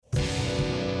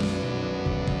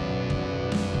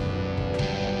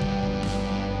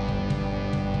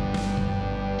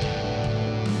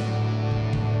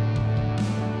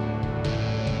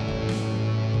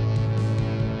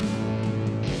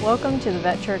Welcome to the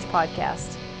Vet Church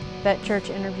Podcast. Vet Church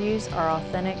interviews are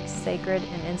authentic, sacred,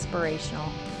 and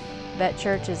inspirational. Vet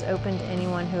Church is open to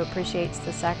anyone who appreciates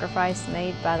the sacrifice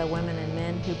made by the women and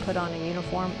men who put on a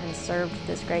uniform and served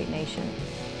this great nation.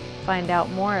 Find out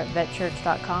more at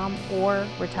vetchurch.com or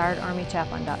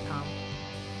retiredarmychaplain.com.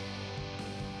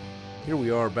 Here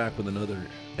we are back with another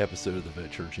episode of the Vet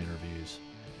Church interviews.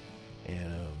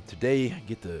 And today I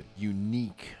get the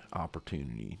unique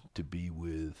opportunity to be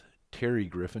with Terry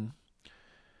Griffin.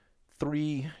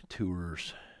 3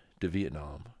 tours to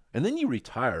Vietnam. And then you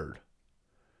retired.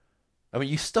 I mean,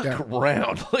 you stuck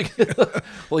around. like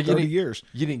 30 years.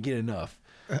 You didn't get enough.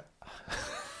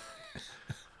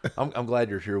 I'm glad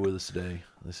you're here with us today.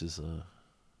 This is,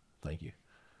 thank you.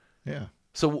 Yeah.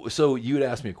 So you had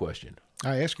asked me a question.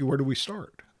 I asked you, where do we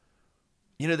start?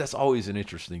 You know, that's always an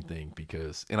interesting thing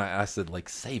because, and I said, like,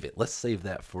 save it. Let's save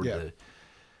that for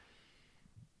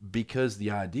because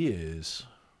the idea is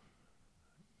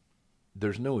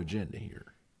there's no agenda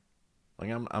here. Like,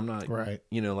 I'm not, right.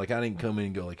 You know, like I didn't come in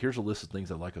and go like, here's a list of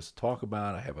things I'd like us to talk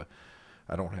about.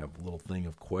 I don't have a little thing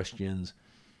of questions.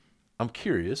 I'm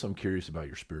curious about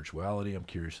your spirituality. I'm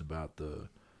curious about the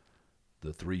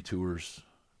 3 tours.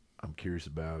 I'm curious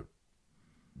about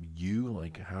you,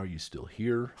 like, how are you still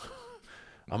here?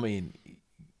 I mean,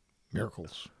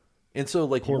 miracles. And so,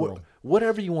 like,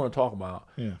 whatever you want to talk about,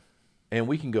 and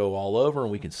we can go all over,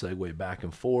 and we can segue back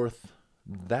and forth.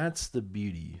 That's the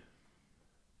beauty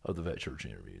of the Vet Church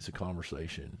interview. It's a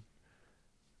conversation.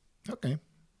 Okay.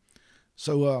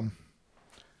 So,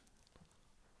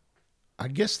 I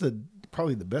guess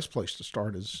probably the best place to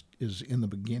start is in the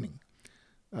beginning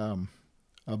of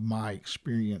my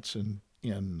experience in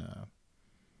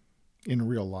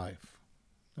real life.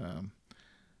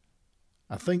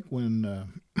 I think when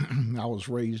I was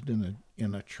raised in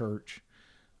a church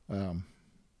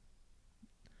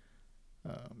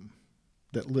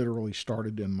that literally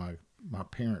started in my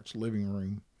parents' living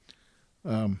room,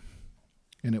 and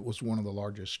it was one of the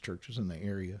largest churches in the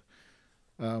area.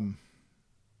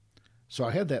 So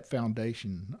I had that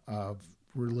foundation of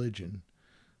religion,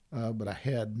 but I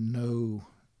had no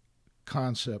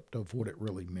concept of what it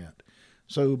really meant.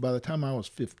 So by the time I was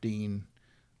 15,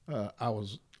 I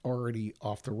was already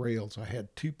off the rails. I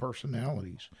had 2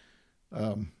 personalities.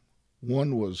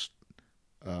 One was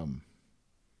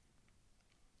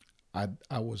I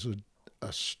was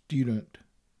a student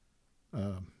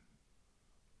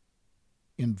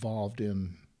involved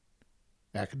in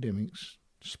academics,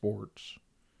 sports,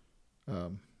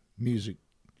 music.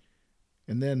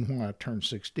 And then when I turned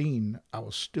 16, I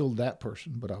was still that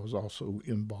person, but I was also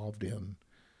involved in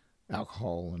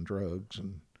alcohol and drugs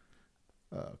and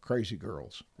crazy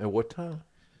girls. At what time?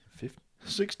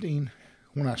 16,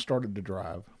 when I started to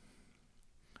drive.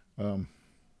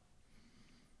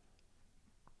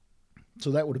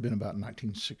 So that would have been about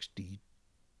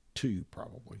 1962,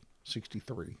 probably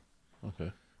 63.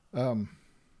 Okay.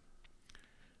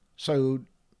 So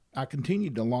I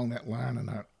continued along that line, and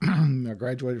I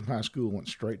graduated from high school, went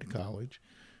straight to college.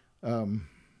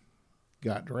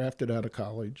 Got drafted out of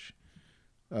college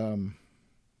in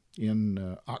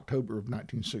October of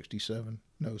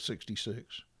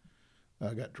 1966.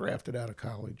 I got drafted out of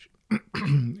college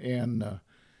and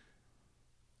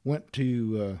went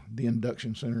to the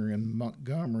induction center in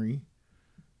Montgomery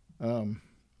and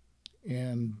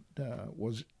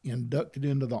was inducted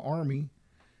into the Army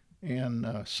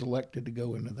and selected to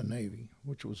go into the Navy,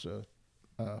 which was a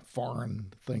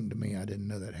foreign thing to me. I didn't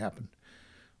know that happened.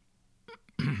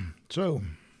 So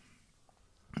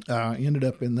I ended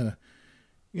up in the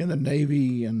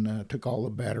Navy and took all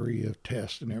the battery of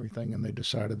tests and everything, and they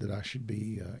decided that I should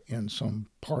be in some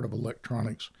part of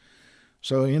electronics.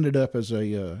 So I ended up as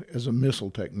a missile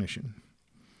technician,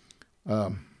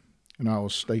 and I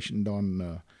was stationed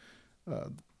on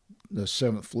the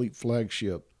 7th Fleet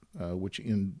flagship, which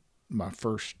in my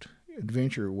first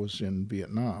adventure was in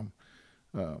Vietnam.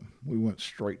 We went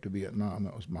straight to Vietnam.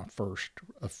 That was my first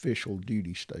official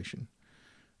duty station.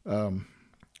 And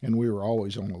we were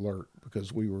always on alert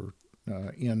because we were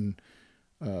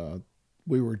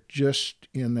we were just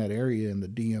in that area in the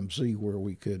DMZ where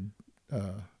we could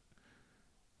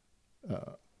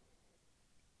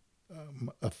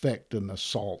affect an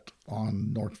assault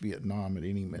on North Vietnam at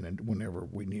any minute whenever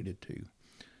we needed to.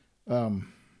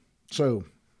 So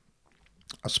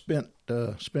I spent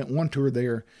 1 tour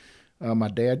there. My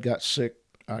dad got sick.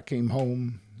 I came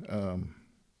home.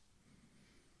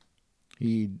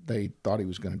 They thought he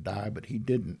was going to die, but he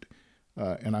didn't.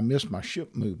 And I missed my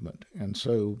ship movement. And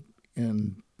so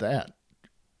in that,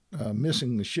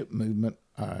 missing the ship movement,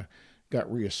 I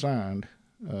got reassigned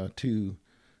to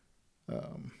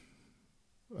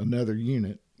another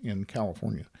unit in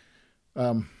California.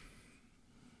 So,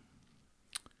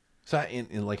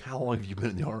 in like, how long have you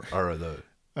been in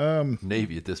the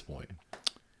Navy at this point?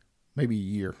 Maybe a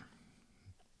year, a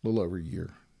little over a year.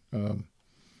 Let's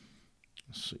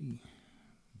see.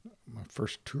 My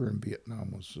first tour in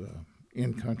Vietnam was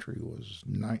in country was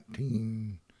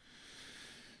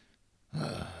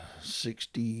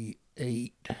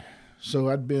 1968. So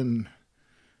I'd been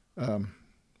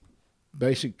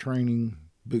basic training,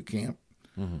 boot camp,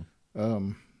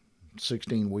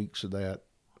 16 weeks of that,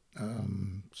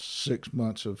 6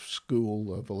 months of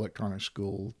school, of electronic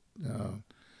school,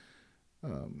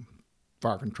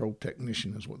 fire control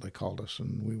technician is what they called us,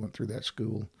 and we went through that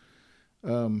school.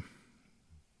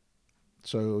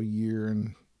 So a year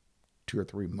and 2 or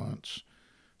 3 months.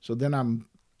 So then I'm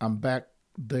back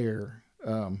there,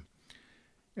 and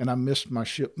I missed my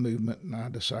ship movement, and I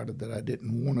decided that I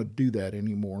didn't want to do that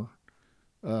anymore.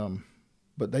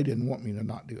 But they didn't want me to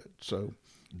not do it. So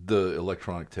the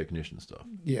electronic technician stuff.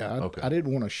 Yeah, Okay. I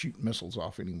didn't want to shoot missiles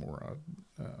off anymore.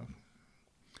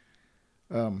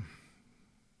 I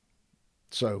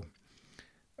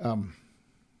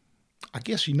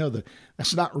guess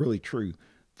that's not really true.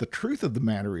 The truth of the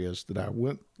matter is that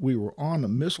we were on a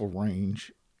missile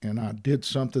range, and I did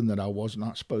something that I was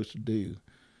not supposed to do.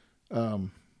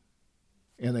 And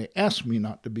they asked me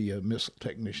not to be a missile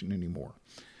technician anymore.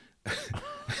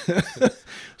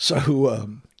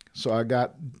 So I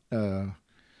got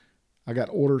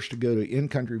orders to go to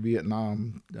in-country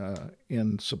Vietnam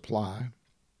in supply.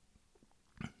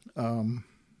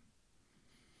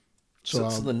 So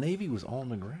the Navy was on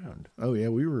the ground. Oh yeah,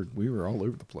 we were all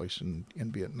over the place in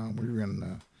Vietnam.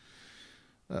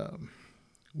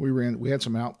 We had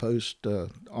some outposts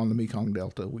on the Mekong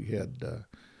Delta. We had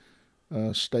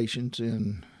stations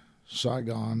in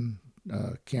Saigon,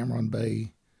 Cam Ranh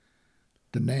Bay,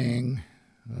 Da Nang,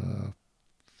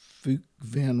 Phuc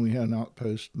Vinh. We had an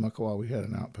outpost. Muc Qua we had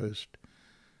an outpost.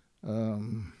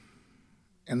 And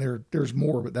there's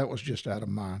more, but that was just out of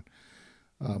my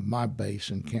base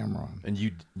in Cam Ranh. And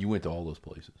you went to all those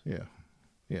places. Yeah.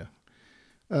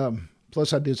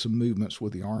 Plus, I did some movements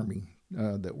with the Army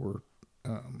that were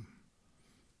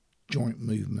joint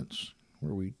movements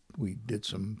where we did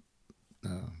some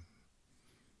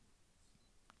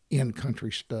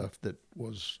in-country stuff that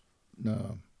was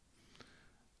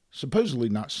supposedly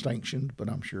not sanctioned, but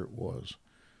I'm sure it was.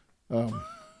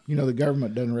 The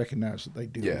government doesn't recognize that they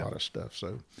do a lot of stuff.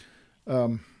 So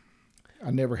I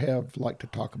never have liked to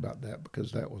talk about that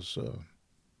because that was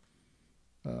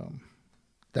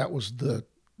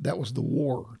the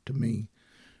war to me.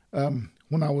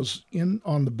 When I was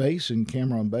on the base in Cam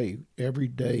Ranh Bay, every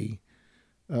day,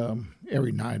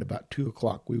 every night about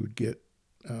 2:00, we would get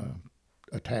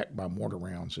attacked by mortar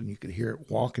rounds, and you could hear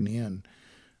it walking in.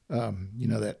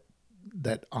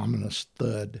 That ominous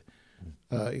thud.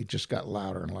 It just got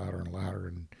louder and louder and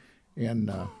louder,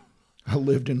 and I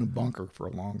lived in a bunker for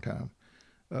a long time,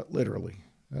 literally.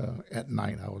 At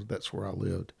night, that's where I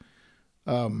lived.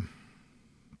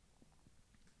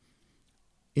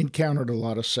 Encountered a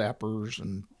lot of sappers,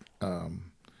 and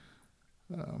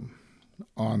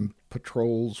on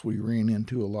patrols we ran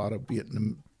into a lot of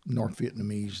North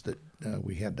Vietnamese that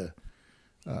we had to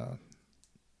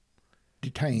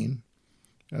detain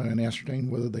and ascertain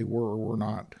whether they were or were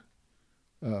not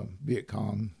Viet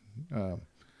Cong.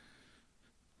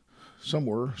 Some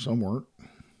were, some weren't.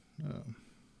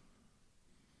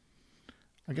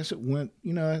 I guess it went,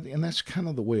 and that's kind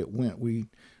of the way it went. We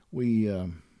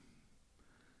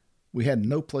had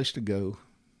no place to go,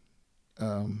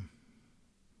 and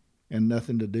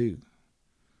nothing to do.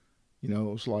 It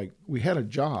was like we had a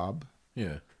job.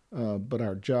 Yeah. But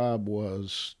our job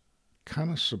was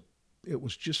it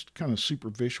was just kind of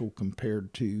superficial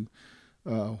compared to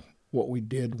what we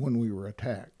did when we were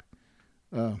attacked.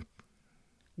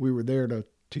 We were there to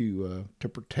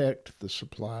protect the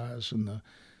supplies and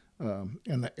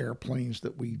the airplanes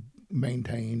that we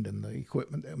maintained and the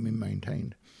equipment that we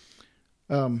maintained.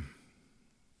 So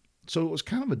it was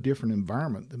kind of a different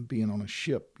environment than being on a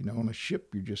ship. On a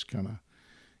ship, you're just kind of,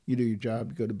 you do your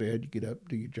job, you go to bed, you get up,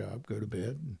 do your job, go to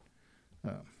bed.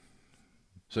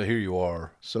 So here you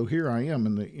are. So here I am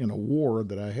in a war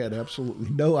that I had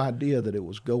absolutely no idea that it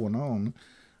was going on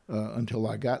until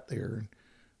I got there.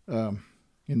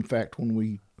 In fact, when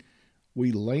we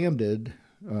landed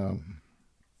in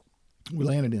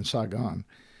Saigon,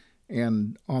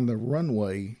 and on the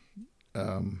runway,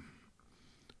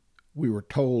 we were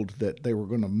told that they were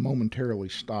going to momentarily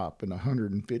stop, and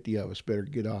 150 of us better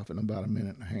get off in about a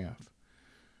minute and a half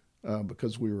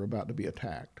because we were about to be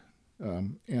attacked.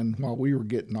 And while we were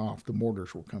getting off, the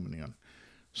mortars were coming in.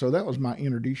 So that was my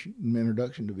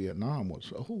introduction to Vietnam.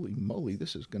 Was, holy moly,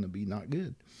 this is going to be not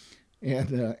good.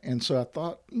 And so I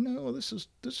thought, this is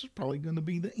probably going to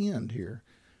be the end here.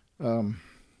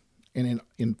 And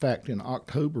in fact, in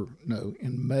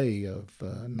May of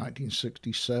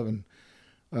 1967,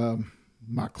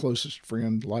 my closest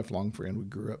friend, lifelong friend, we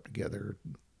grew up together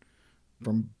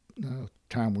from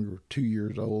time we were 2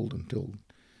 years old until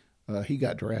he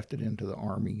got drafted into the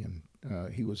Army, and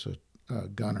he was a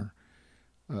gunner.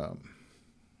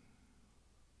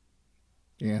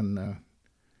 And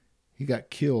he got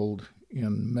killed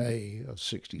in May of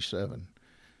 67.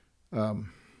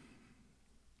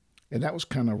 And that was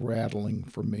kind of rattling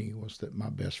for me, was that my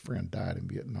best friend died in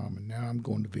Vietnam, and now I'm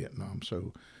going to Vietnam.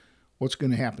 So what's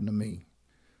going to happen to me?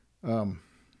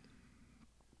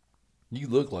 You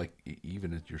look like,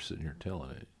 even if you're sitting here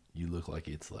telling it, you look like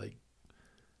it's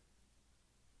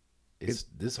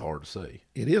this hard to say.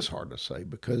 It is hard to say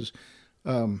because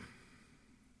I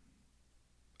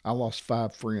lost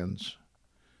 5 friends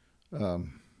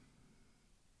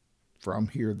from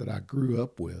here that I grew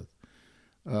up with.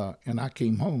 And I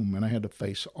came home and I had to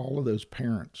face all of those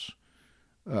parents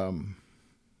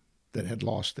that had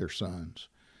lost their sons.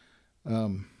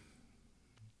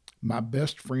 My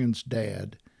best friend's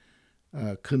dad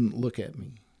couldn't look at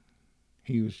me.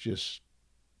 He was just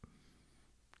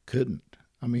couldn't.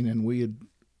 I mean, and we'd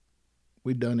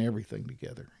done everything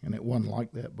together, and it wasn't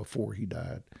like that before he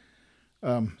died.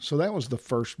 So that was the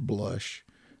first blush.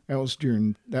 That was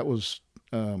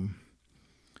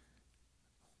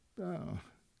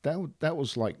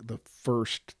like the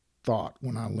first thought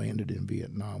when I landed in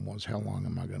Vietnam was, how long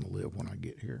am I going to live when I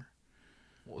get here?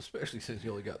 Well, especially since you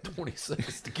only got 20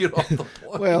 seconds to get off the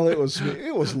plane. Well, it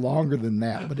was longer than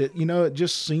that, but it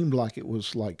just seemed like it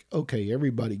was like, okay,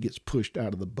 everybody gets pushed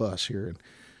out of the bus here,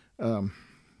 and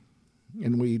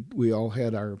we all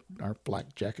had our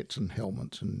flak jackets and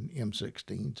helmets and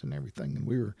M16s and everything, and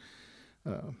we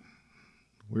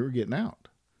were getting out.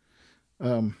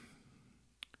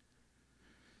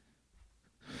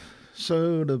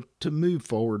 So to move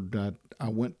forward, I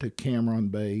went to Cam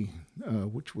Bay,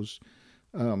 which was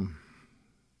not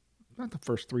the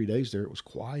first 3 days there. It was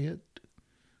quiet.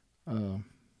 There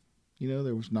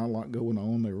was not a lot going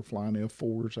on. They were flying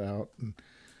F-4s out,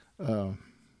 and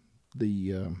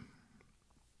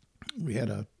we had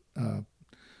a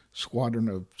squadron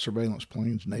of surveillance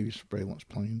planes, Navy surveillance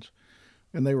planes,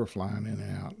 and they were flying in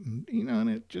and out, and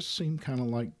it just seemed kind of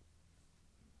like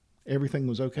everything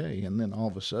was okay. And then all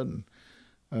of a sudden,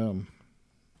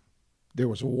 there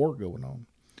was a war going on,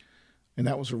 and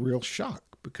that was a real shock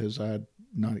because I had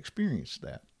not experienced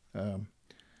that.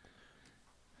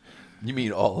 You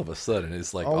mean all of a sudden?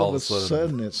 It's like all of a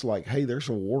sudden it's like, hey, there's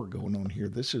a war going on here.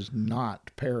 This is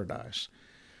not paradise.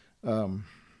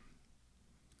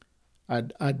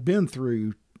 I'd been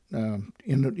through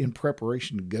in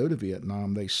preparation to go to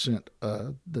Vietnam. They sent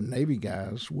the Navy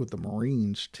guys with the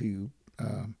Marines to.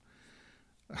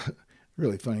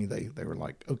 Really funny. They were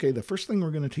like, okay, the first thing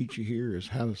we're going to teach you here is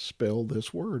how to spell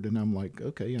this word. And I'm like,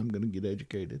 okay, I'm going to get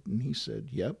educated. And he said,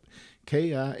 yep,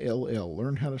 Kill.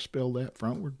 Learn how to spell that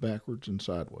frontward, backwards, and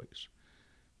sideways,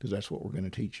 because that's what we're going to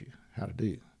teach you how to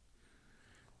do.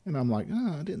 And I'm like,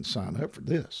 I didn't sign up for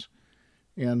this.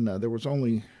 And there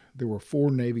were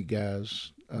 4 Navy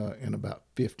guys and about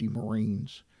 50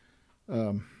 Marines,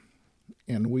 and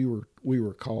we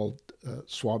were called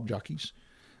swab jockeys.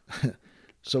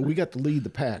 So we got to lead the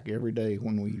pack every day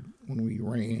when we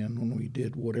ran, when we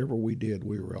did whatever we did.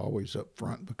 We were always up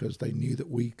front because they knew that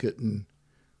we couldn't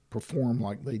perform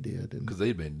like they did. Because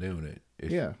they'd been doing it.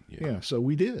 Yeah. So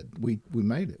we did. We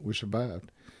made it. We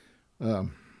survived.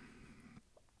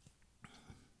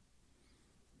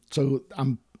 So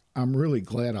I'm really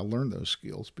glad I learned those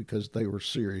skills because that was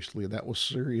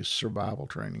serious survival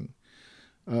training.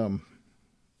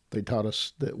 They taught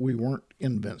us that we weren't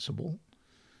invincible.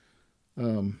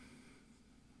 Well,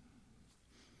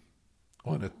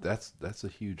 that's a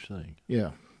huge thing.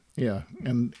 Yeah,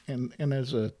 and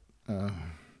as a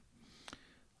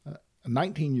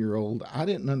 19-year-old, I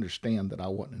didn't understand that I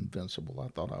wasn't invincible. I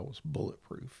thought I was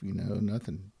bulletproof.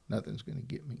 Nothing's going to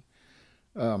get me.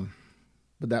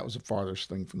 But that was the farthest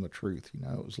thing from the truth.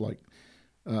 It was like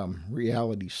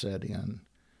reality set in.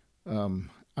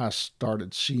 I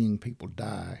started seeing people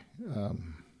die.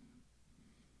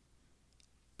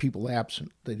 People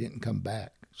absent, they didn't come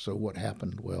back. So what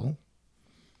happened? Well,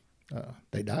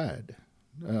 they died.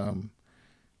 And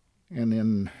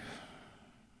then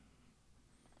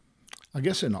I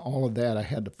guess in all of that, I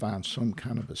had to find some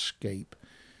kind of escape.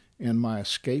 And my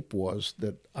escape was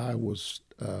that I was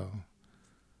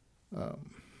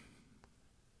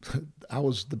I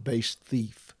was the base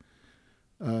thief.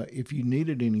 If you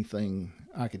needed anything,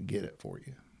 I could get it for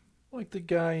you. Like the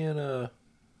guy in the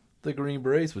Green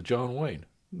Berets with John Wayne.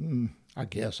 I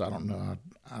guess. I don't know.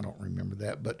 I don't remember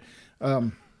that. But,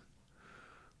 I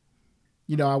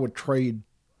would trade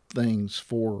things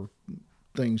for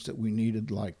things that we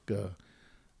needed, like a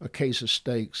case of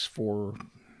steaks for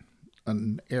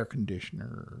an air conditioner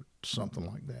or something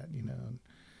like that,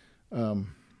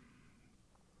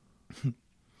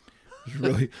 It's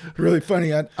really, really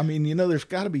funny. I mean, there's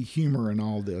got to be humor in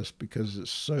all this because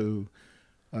it's so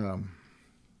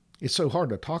hard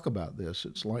to talk about this.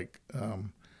 It's like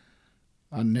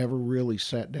I never really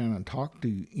sat down and talked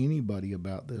to anybody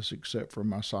about this except for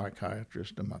my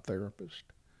psychiatrist and my therapist.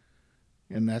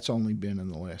 And that's only been in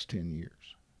the last 10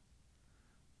 years.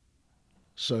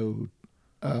 So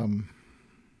it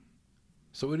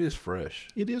is fresh.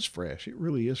 It is fresh. It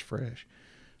really is fresh.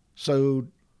 So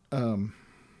I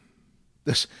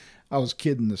was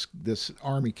kidding this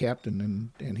Army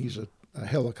captain, and he's a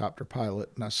helicopter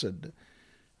pilot, and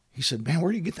he said, man,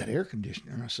 where do you get that air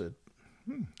conditioner? And I said,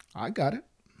 I got it.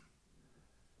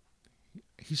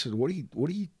 He said, what do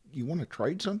you want to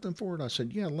trade something for it? I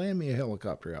said, yeah, land me a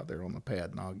helicopter out there on the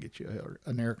pad and I'll get you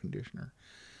an air conditioner.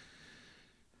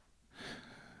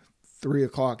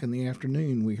 3:00 in the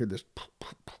afternoon, we hear this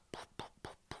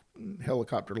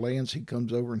helicopter lands. He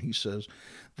comes over and he says,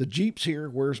 the Jeep's here.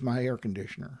 Where's my air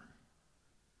conditioner?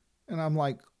 And I'm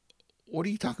like, what are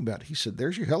you talking about? He said,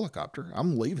 there's your helicopter.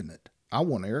 I'm leaving it. I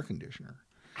want an air conditioner.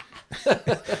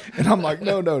 And I'm like,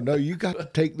 no, you got to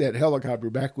take that helicopter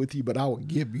back with you, but I will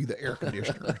give you the air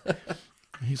conditioner.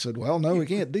 He said, well, no, we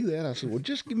can't do that. I said, well,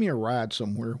 just give me a ride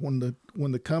somewhere. When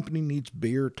the company needs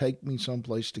beer, take me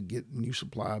someplace to get a new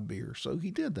supply of beer. So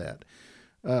he did that.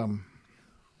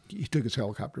 He took his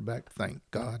helicopter back, thank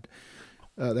God.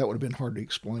 That would have been hard to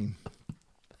explain.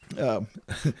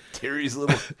 Terry's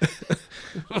little...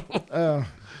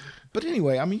 But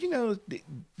anyway, I mean,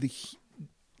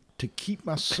 to keep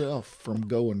myself from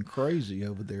going crazy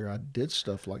over there, I did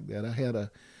stuff like that.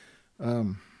 There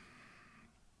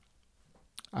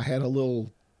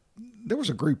was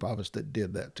a group of us that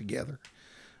did that together.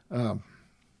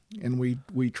 And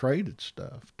we traded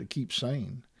stuff to keep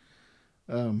sane.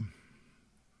 I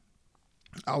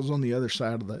was on the other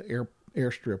side of the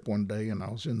airstrip one day, and I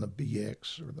was in the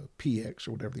BX or the PX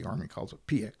or whatever the Army calls it,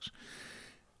 PX.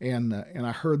 And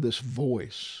I heard this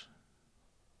voice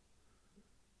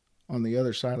on the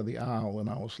other side of the aisle, and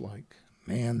I was like,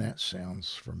 man, that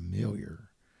sounds familiar.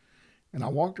 And I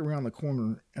walked around the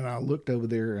corner, and I looked over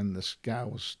there, and this guy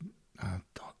I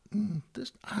thought,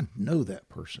 I know that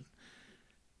person.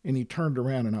 And he turned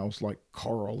around, and I was like,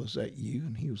 Carl, is that you?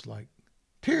 And he was like,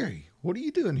 Terry, what are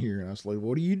you doing here? And I was like,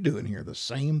 what are you doing here? The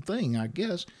same thing, I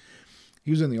guess.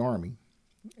 He was in the Army,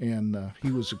 and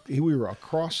we were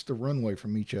across the runway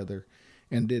from each other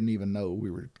and didn't even know we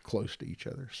were close to each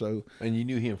other. So, and you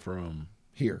knew him from?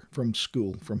 Here, from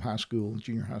school, from high school,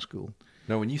 junior high school.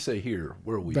 Now, when you say here,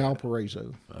 where are we?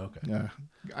 Valparaiso. Okay.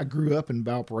 I grew up in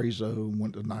Valparaiso,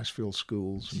 went to Nicefield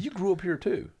schools. So you grew up here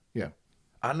too? Yeah.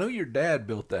 I know your dad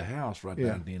built that house right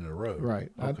down at the end of the road.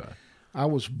 Right. Okay. I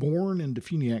was born in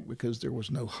Defuniak because there was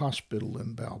no hospital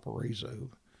in Valparaiso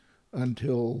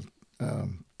until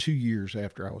 2 years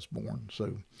after I was born.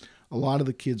 So a lot of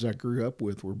the kids I grew up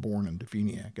with were born in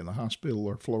Defuniak, in the hospital,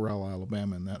 or Florala,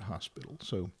 Alabama, in that hospital.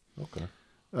 So, okay.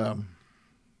 But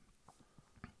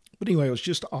anyway, it was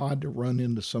just odd to run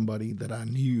into somebody that I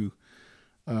knew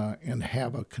and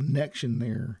have a connection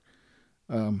there,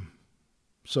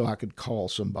 so I could call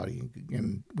somebody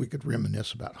and we could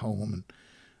reminisce about home.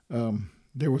 And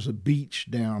there was a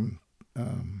beach down,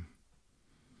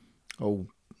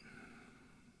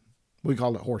 we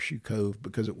called it Horseshoe Cove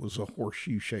because it was a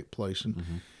horseshoe-shaped place,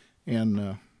 and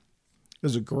it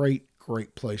was a great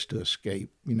place to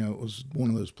escape. You know, it was one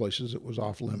of those places that was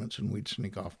off limits, and we'd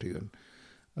sneak off to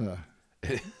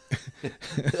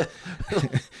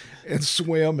and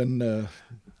swim and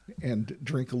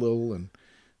drink a little. And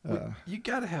you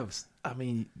got to have. I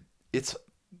mean, it's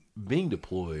being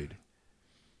deployed,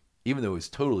 even though it's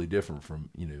totally different from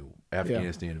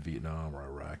Afghanistan to Vietnam or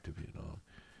Iraq to Vietnam.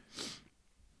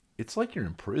 It's like you're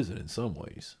in prison in some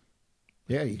ways.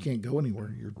 Yeah, you can't go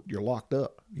anywhere. You're locked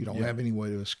up. You don't have any way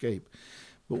to escape.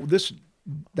 But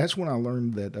that's when I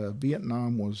learned that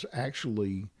Vietnam was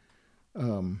actually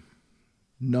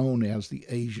known as the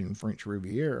Asian French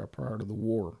Riviera prior to the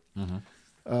war.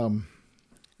 And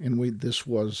this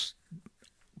was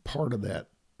part of that.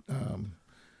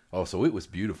 So it was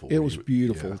beautiful. It was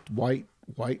beautiful. Yeah.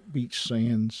 White beach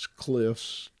sands,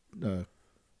 cliffs,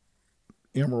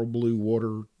 emerald blue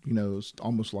water. It's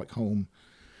almost like home.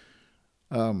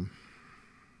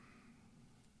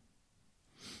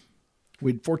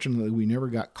 Fortunately, we never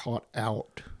got caught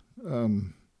out,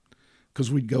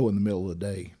 because we'd go in the middle of the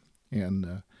day,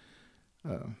 and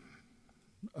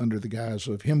under the guise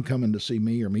of him coming to see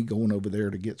me or me going over there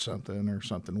to get something or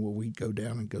something, well, we'd go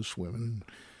down and go swimming, and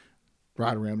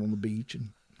ride around on the beach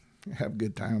and have a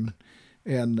good time.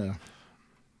 And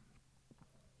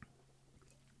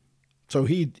so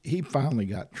he finally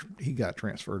got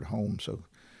transferred home. So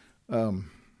I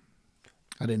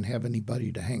didn't have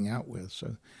anybody to hang out with.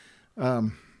 So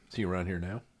is he around here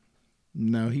now?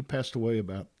 No, he passed away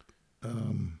about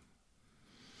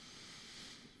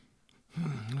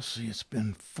let's see, it's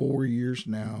been 4 years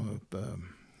now.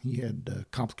 He had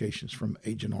complications from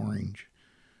Agent Orange.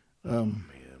 Man.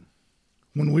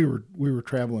 When we were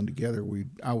traveling together,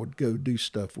 I would go do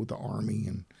stuff with the Army,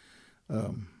 and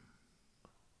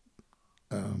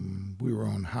we were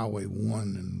on Highway 1,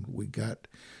 and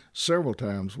several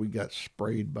times we got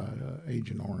sprayed by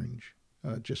Agent Orange,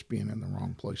 just being in the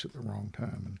wrong place at the wrong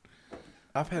time. And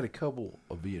I've had a couple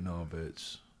of Vietnam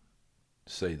vets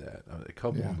say that, a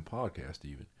couple on the podcast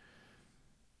even.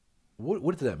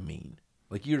 What does that mean?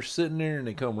 Like, you're sitting there and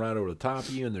they come right over the top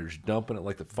of you and they're just dumping it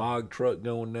like the fog truck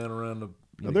going down around the...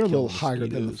 They're a little higher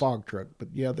than the fog truck, but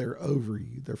yeah, they're over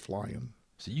you. They're flying.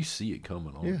 So you see it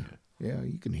coming on you. Yeah,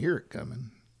 you can hear it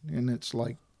coming. And it's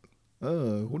like,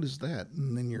 what is that?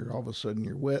 And then all of a sudden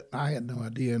you're wet. I had no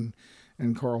idea.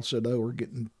 And Carl said, we're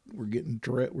getting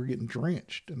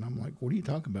drenched. And I'm like, what are you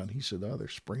talking about? And he said, they're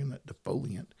spraying that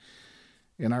defoliant.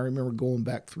 And I remember going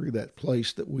back through that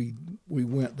place that we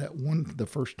went the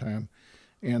first time,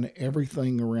 and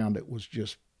everything around it was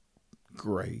just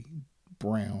gray,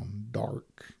 brown,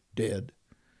 dark, dead.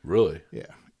 Really? Yeah,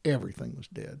 everything was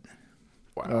dead.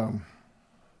 Wow.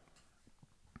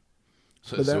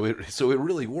 So it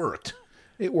really worked.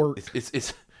 It worked.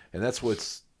 It's and that's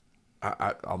what's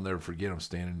I'll never forget. I'm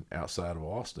standing outside of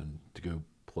Austin to go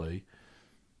play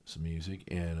some music,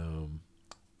 and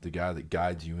the guy that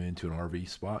guides you into an RV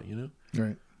spot,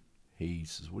 right? He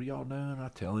says, "What are y'all doing?" I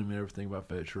tell him everything about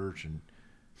Vet Church, and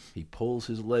he pulls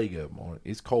his leg up on it.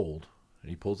 It's cold, and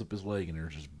he pulls up his leg, and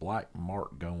there's this black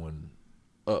mark going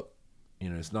up.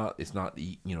 It's not it's not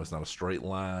a straight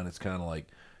line. It's kind of like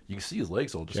you can see his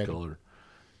legs all discolored.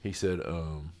 He said,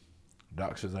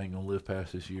 "Doc says I ain't gonna live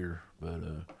past this year, but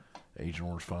Agent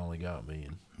Orange finally got me."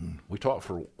 And we talked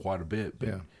for quite a bit,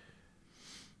 but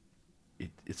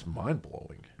it's mind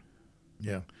blowing.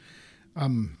 Yeah.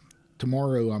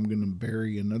 Tomorrow I'm going to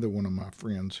bury another one of my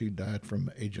friends who died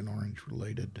from Agent Orange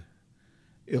related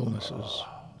illnesses.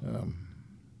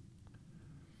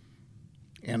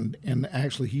 And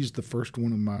actually he's the first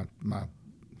one of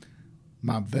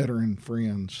my veteran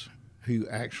friends who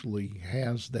actually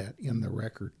has that in the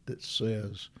record that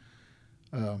says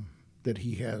that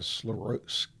he has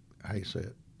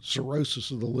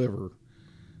cirrhosis of the liver,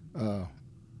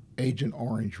 Agent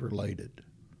Orange related.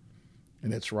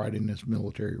 And it's right in his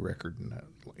military record and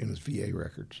in his VA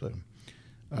record. So,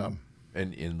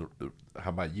 and how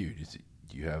about you?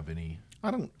 Do you have any? I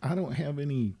don't have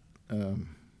any.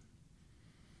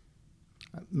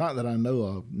 Not that I know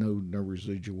of. No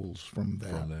residuals from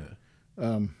that.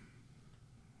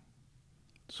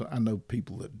 So I know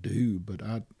people that do, but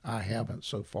I haven't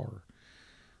so far.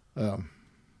 But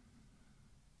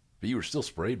you were still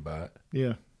sprayed by it.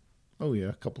 Yeah. Oh yeah,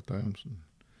 a couple times.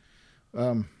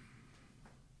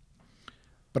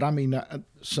 But I mean,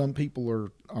 some people are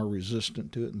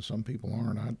resistant to it, and some people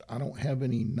aren't. I don't have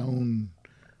any known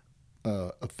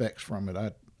effects from it.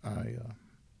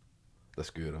 That's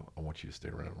good. I want you to stay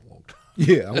around a long time.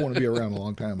 Yeah, I want to be around a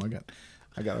long time. I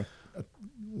got a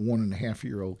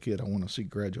 1.5-year-old kid I want to see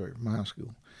graduate from high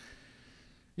school.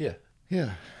 Yeah.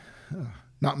 Yeah.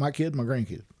 Not my kid, my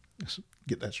grandkid. Let's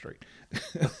get that straight.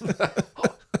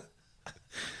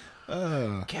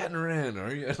 Catting around,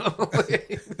 are you?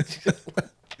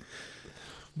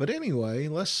 But anyway,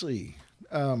 let's see.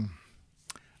 When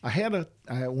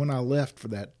I left for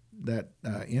that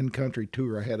in-country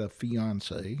tour, I had a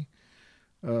fiance.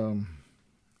 And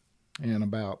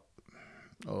about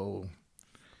 4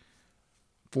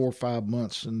 or 5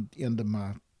 months into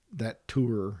that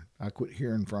tour, I quit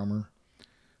hearing from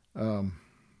her.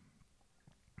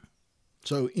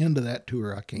 So into that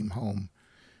tour, I came home.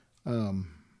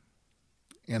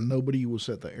 And nobody was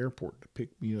at the airport to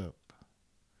pick me up.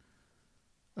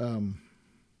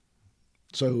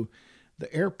 So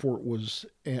the airport was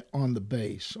on the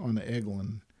base, on the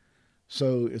Eglin.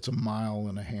 So it's 1.5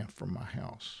 miles from my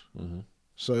house. Mm-hmm.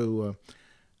 So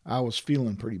I was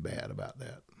feeling pretty bad about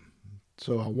that.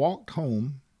 So I walked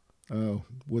home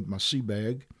with my sea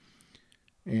bag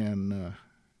and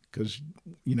because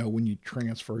when you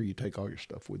transfer, you take all your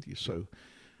stuff with you. So,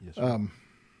 yes, sir.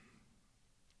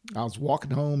 I was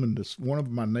walking home, and one of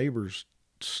my neighbors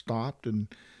stopped, and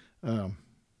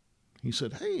he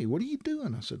said, "Hey, what are you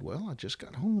doing?" I said, "Well, I just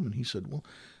got home." And he said, "Well,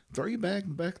 throw your bag in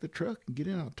the back of the truck and get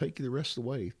in. I'll take you the rest of the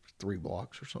way, 3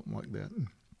 blocks or something like that."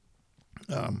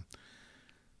 And,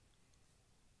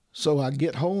 so I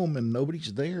get home and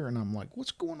nobody's there, and I'm like,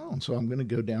 "What's going on?" So I'm going to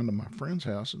go down to my friend's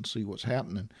house and see what's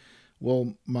happening.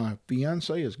 Well, my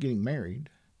fiance is getting married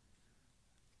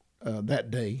that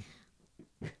day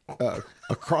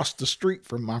across the street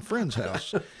from my friend's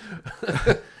house.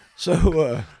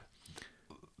 So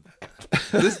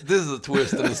this is a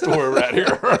twist in the story right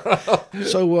here.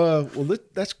 So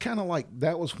that's kind of like,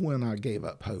 that was when I gave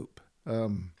up hope. I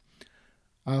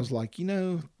was like,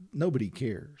 nobody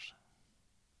cares.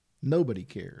 Nobody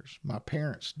cares. My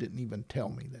parents didn't even tell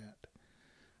me that.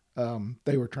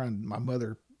 They were trying. My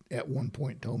mother at one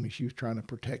point told me she was trying to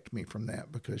protect me from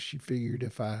that, because she figured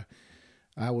if I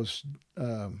was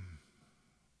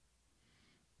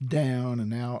down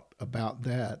and out about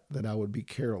that I would be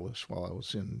careless while I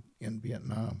was in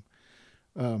Vietnam.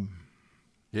 Yeah,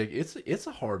 it's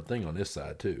a hard thing on this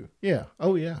side too. Yeah.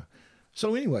 Oh yeah.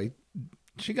 So anyway,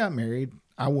 she got married.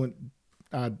 I went.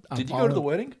 Did you go to the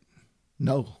wedding?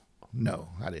 No,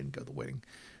 I didn't go to the wedding.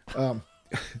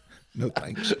 No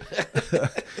thanks.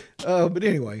 But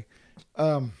anyway,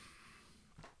 I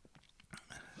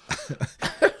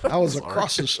was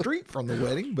across the street from the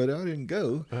wedding, but I didn't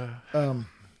go.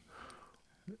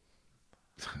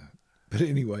 But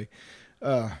anyway,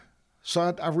 so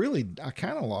I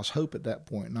kind of lost hope at that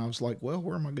point, and I was like, well,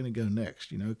 where am I going to go next?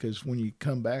 Because when you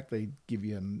come back, they give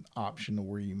you an option of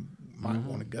where you might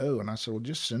want to go. And I said, well,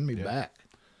 just send me back.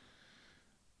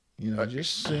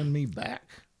 Just send me back.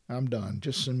 I'm done.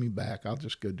 Just send me back. I'll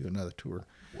just go do another tour.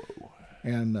 Whoa.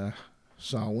 And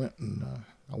so I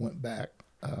went back.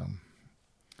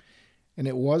 And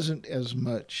it wasn't as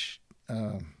much,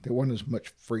 there wasn't as much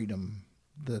freedom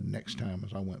the next time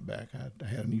as I went back. I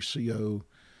had a new CO,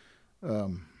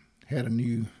 had a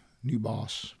new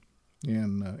boss,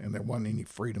 and there wasn't any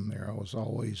freedom there. I was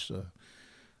always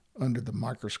under the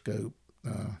microscope.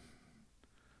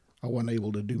 I wasn't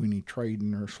able to do any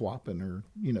trading or swapping or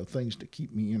things to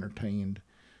keep me entertained.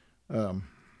 I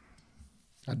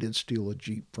did steal a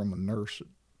Jeep from a nurse at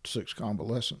 6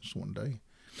 Convalescents one day.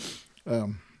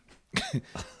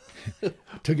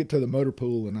 Took it to the motor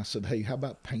pool, and I said, "Hey, how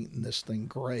about painting this thing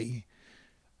gray?"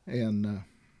 And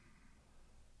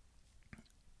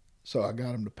so I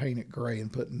got him to paint it gray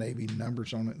and put Navy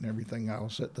numbers on it and everything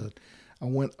else. I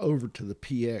went over to the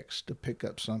PX to pick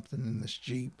up something in this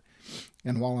Jeep,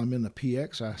 and while I'm in the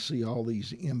PX, I see all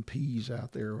these MPs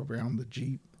out there around the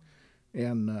Jeep,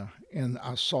 and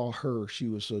I saw her. She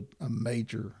was a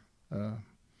major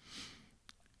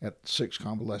at 6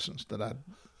 Convalescents that I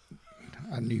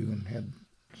knew and had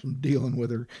some dealing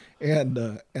with her, and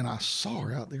I saw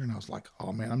her out there, and I was like,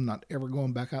 oh man, I'm not ever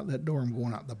going back out that door. I'm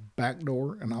going out the back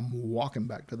door, and I'm walking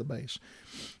back to the base.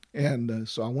 And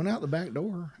so I went out the back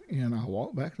door, and I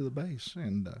walked back to the base,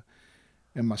 and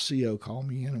my CO called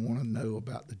me in and wanted to know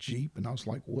about the Jeep, and I was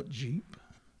like, what Jeep?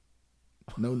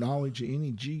 No knowledge of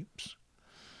any Jeeps.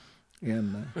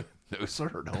 And no sir,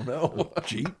 don't know.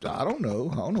 Jeep? I don't know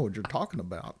what you're talking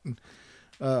about. And,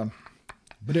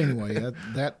 but anyway,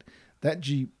 that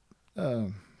Jeep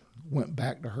went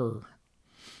back to her.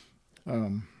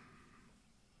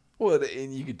 Well,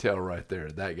 and you could tell right there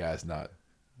that guy's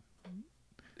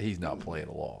he's not playing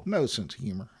along. No sense of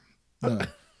humor.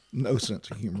 No sense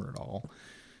of humor at all.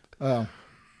 But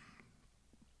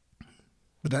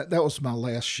that was my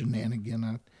last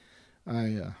shenanigan.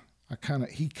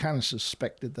 He kind of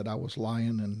suspected that I was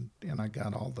lying, and I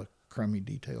got all the crummy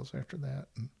details after that,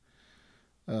 and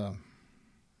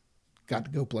got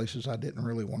to go places I didn't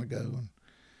really want to go,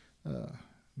 and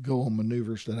go on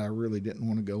maneuvers that I really didn't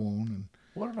want to go on. And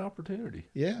what an opportunity!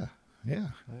 Yeah. The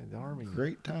Army,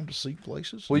 great time to see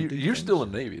places. Well, you're still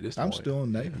in Navy this time. I'm still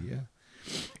in Navy, yeah.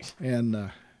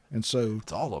 And so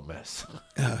it's all a mess.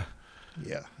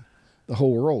 Yeah, the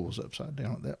whole world was upside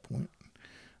down at that point.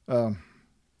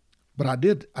 But I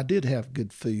did have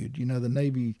good food. The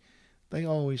Navy, they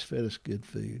always fed us good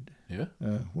food. Yeah.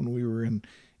 When we were in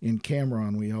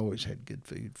Cameron, we always had good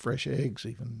food, fresh eggs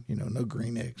even. No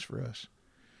green eggs for us.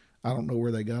 I don't know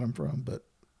where they got them from, but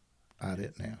I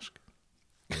didn't ask.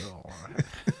 All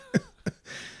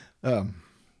right.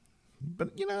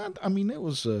 But I mean, it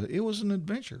was an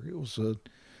adventure. It was a.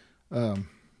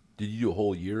 Did you do a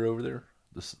whole year over there?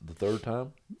 The third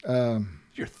time?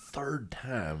 Your third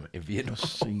time in Vietnam.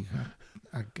 Let's see.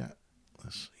 I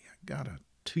got a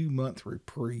 2-month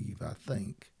reprieve, I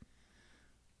think.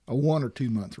 a 1 or 2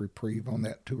 month reprieve on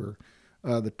that tour.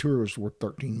 The tour was worth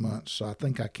 13 months, so I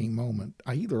think I came home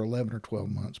at either 11 or 12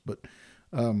 months. But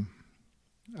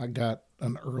I got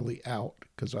an early out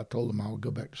because I told them I would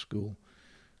go back to school.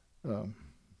 And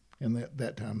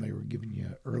that time they were giving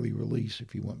you early release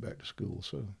if you went back to school.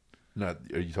 So, Not,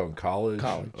 are you talking college?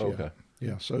 College, Okay.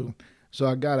 yeah. So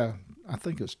I got I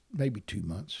think it was maybe 2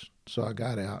 months. So I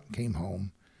got out and came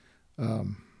home.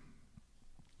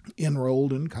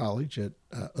 Enrolled in college at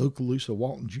Okaloosa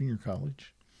Walton Junior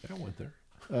College. I went there.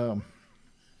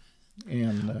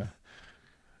 And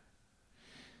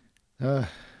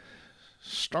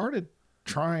started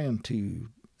trying to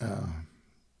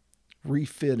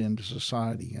refit into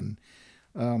society, and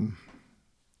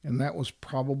that was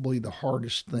probably the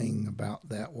hardest thing about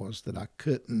that, was that I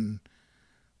couldn't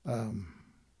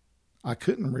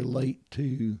relate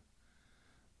to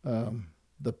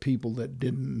the people that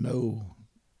didn't know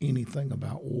anything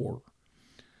about war.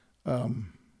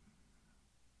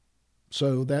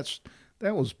 So that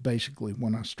was basically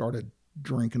when I started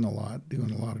drinking a lot,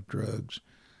 doing a lot of drugs.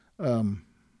 I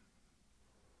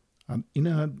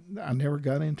never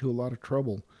got into a lot of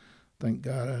trouble, thank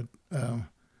God.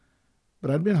 But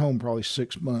I'd been home probably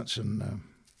 6 months, and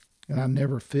I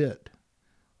never fit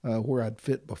where I'd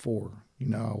fit before.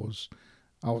 I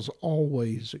was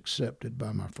always accepted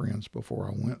by my friends before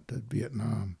I went to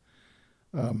Vietnam.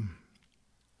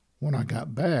 When I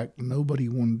got back, nobody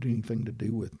wanted anything to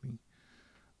do with me.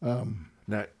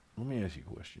 Now, let me ask you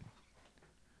a question.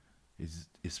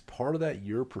 Is part of that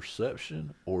your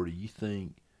perception, or do you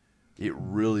think it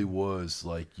really was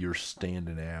like you're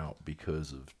standing out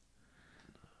because of...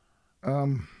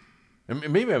 And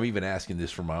maybe I'm even asking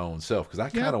this for my own self, because I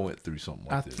kind of went through something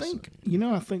like this. I think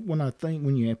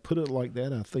when you put it like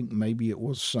that, I think maybe it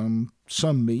was some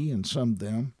me and some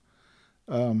them.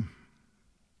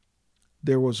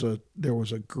 There was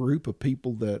a group of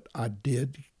people that I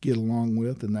did get along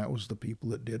with, and that was the people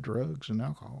that did drugs and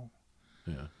alcohol.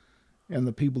 Yeah. And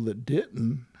the people that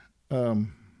didn't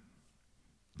kind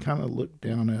of looked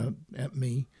down at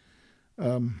me.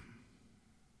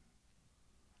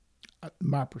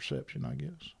 My perception, I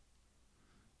guess.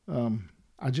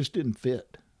 I just didn't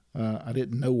fit. I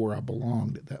didn't know where I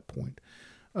belonged at that point.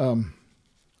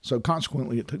 So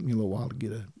consequently, it took me a little while to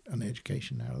get an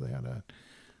education out of that.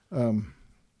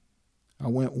 I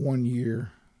went 1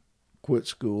 year, quit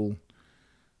school,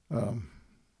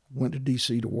 went to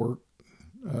D.C. to work,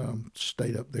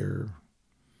 stayed up there.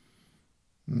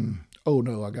 Oh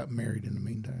no, I got married in the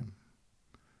meantime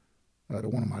to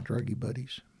one of my druggie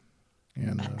buddies.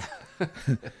 And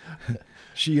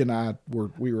she and I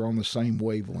we were on the same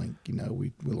wavelength.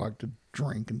 We like to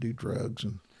drink and do drugs,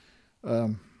 and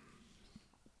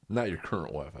not your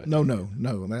current wife. No.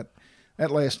 That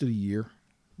lasted a year,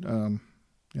 and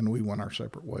we went our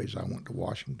separate ways. I went to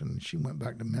Washington, and she went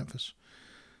back to Memphis.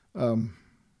 And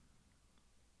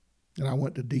I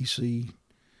went to D.C.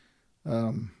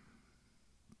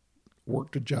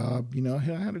 Worked a job. I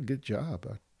had a good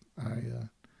job.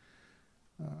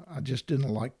 I just didn't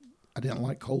like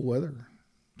cold weather.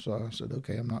 So I said,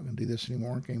 okay, I'm not going to do this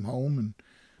anymore. I came home,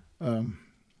 and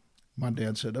my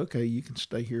dad said, okay, you can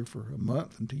stay here for a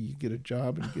month until you get a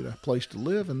job and get a place to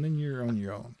live, and then you're on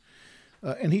your own.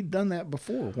 And he'd done that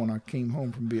before when I came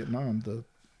home from Vietnam the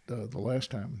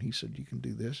last time. And he said, you can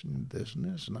do this and this and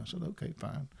this. And I said, okay,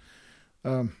 fine.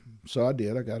 So I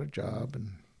did. I got a job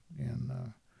and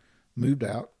moved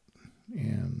out,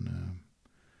 and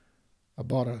I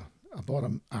bought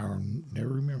I'll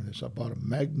never remember this. I bought a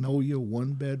Magnolia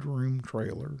 1-bedroom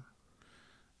trailer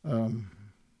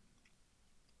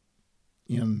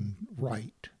in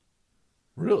Wright.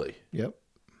 Really? Yep.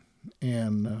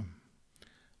 And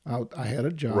I had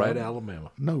a job. Wright,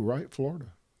 Alabama? No, Wright, Florida.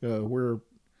 Where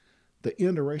the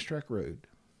end of Racetrack Road.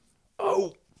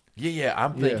 Oh, yeah.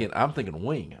 I'm thinking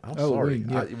Wing. I'm sorry. Wing,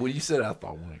 yeah. When you said it, I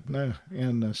thought Wing. No,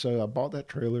 and so I bought that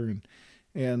trailer,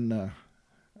 and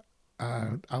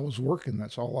I was working.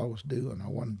 That's all I was doing. I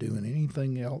wasn't doing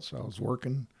anything else. I was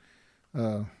working,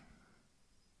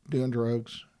 doing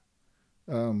drugs.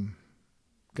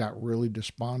 Got really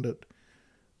despondent,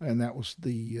 and that was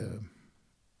the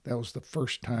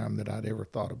first time that I'd ever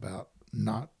thought about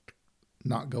not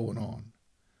going on.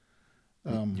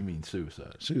 You mean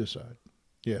suicide? Suicide,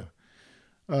 yeah.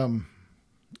 And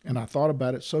I thought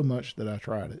about it so much that I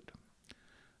tried it.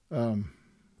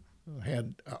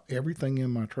 Had everything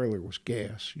in my trailer was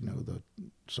gas,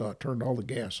 so I turned all the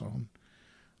gas on,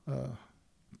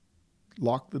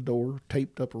 locked the door,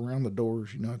 taped up around the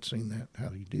doors. I'd seen that. How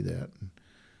do you do that?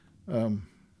 And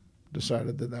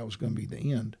decided that was going to be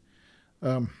the end.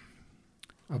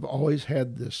 I've always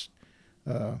had this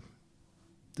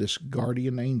this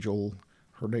guardian angel,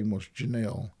 her name was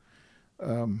Janelle.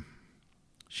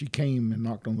 She came and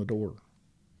knocked on the door,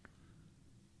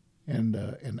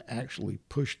 and actually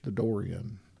pushed the door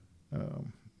in,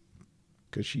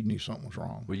 because she knew something was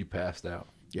wrong. Well, you passed out.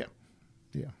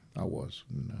 Yeah, I was,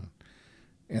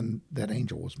 and that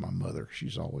angel was my mother.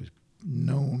 She's always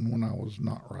known when I was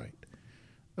not right.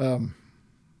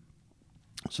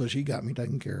 So she got me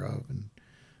taken care of, and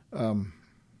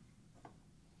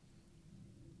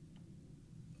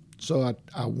so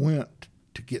I went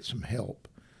to get some help.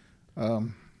 I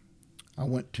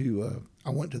went to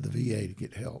the VA to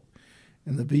get help,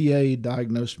 and the VA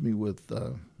diagnosed me with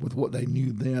what they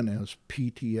knew then as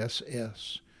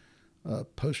PTSS,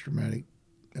 post-traumatic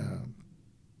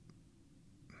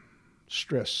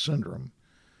stress syndrome.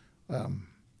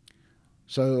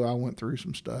 So I went through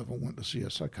some stuff. I went to see a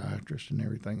psychiatrist and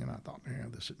everything, and I thought,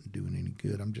 man, this isn't doing any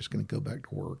good. I'm just going to go back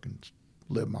to work and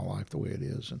live my life the way it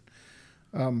is.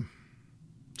 And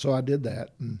so I did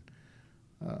that, and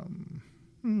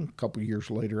a couple of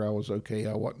years later, I was okay.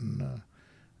 I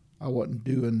wasn't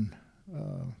doing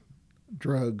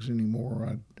drugs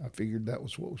anymore. I figured that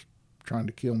was what was trying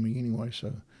to kill me anyway.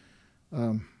 So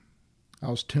I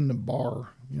was tending a bar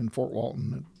in Fort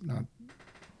Walton, and I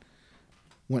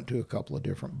went to a couple of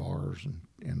different bars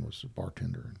and was a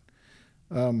bartender.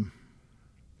 And,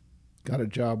 got a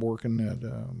job working at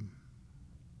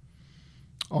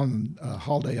on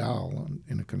Holiday Isle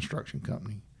in a construction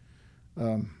company.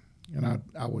 And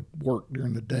I would work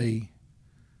during the day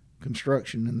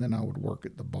construction, and then I would work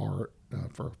at the bar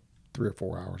for 3 or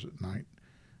 4 hours at night.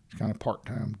 It's kind of a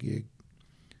part-time gig.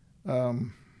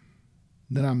 Then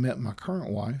I met my current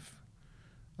wife,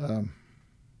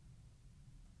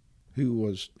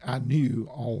 who I knew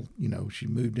she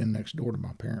moved in next door to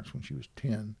my parents when she was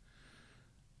 10.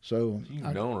 So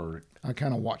You've known her. I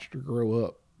kind of watched her grow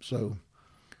up. So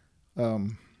I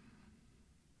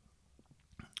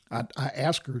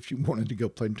asked her if she wanted to go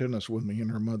play tennis with me, and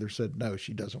her mother said, no,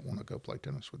 she doesn't want to go play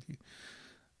tennis with you.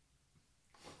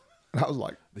 And I was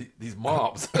like, these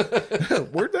moms,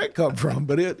 where'd that come from?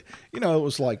 But it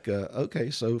was like, okay,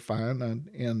 so fine.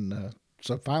 And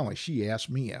so finally she asked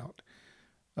me out.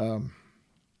 And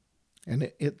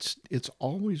it's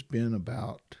always been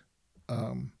about,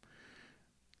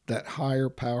 that higher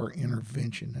power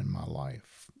intervention in my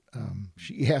life.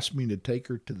 She asked me to take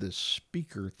her to this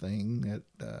speaker thing at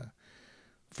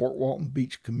Fort Walton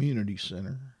Beach Community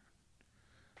Center.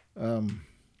 And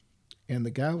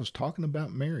the guy was talking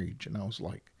about marriage, and I was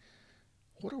like,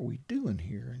 what are we doing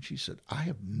here? And she said, I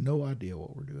have no idea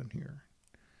what we're doing here.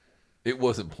 It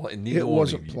wasn't planned. It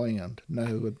wasn't planned,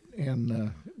 no.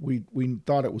 And we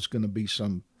thought it was going to be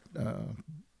something.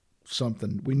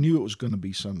 We knew it was going to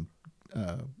be some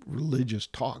religious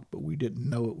talk, but we didn't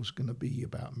know it was going to be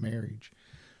about marriage.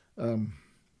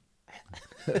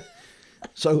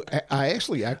 So I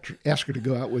actually asked her to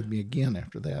go out with me again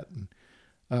after that.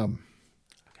 And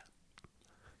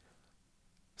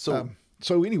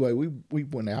so anyway, we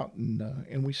went out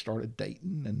and we started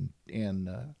dating, and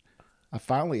I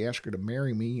finally asked her to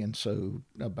marry me, and so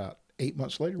about 8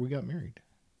 months later we got married.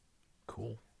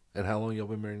 Cool. And how long y'all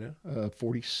been married now?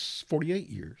 48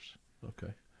 years.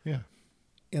 Okay. Yeah.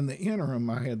 In the interim,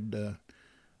 I had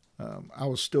I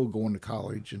was still going to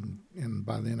college, and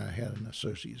by then I had an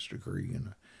associate's degree,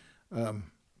 and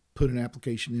put an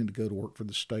application in to go to work for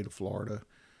the state of Florida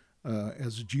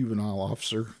as a juvenile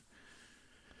officer.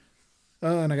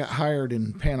 And I got hired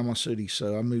in Panama City,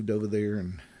 so I moved over there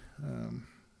and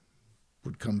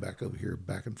would come back over here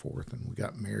back and forth, and we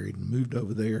got married and moved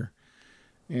over there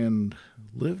and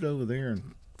lived over there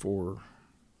for,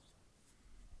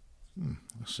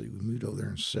 let's see, we moved over there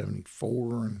in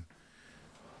 74 and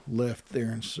left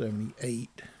there in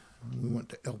 78. We went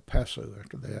to El Paso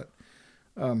after that.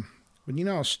 But,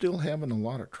 I was still having a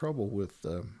lot of trouble with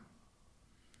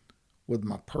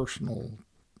my personal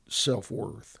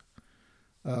self-worth.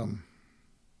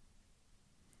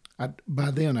 By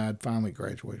then I had finally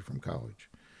graduated from college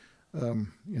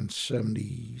in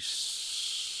 70.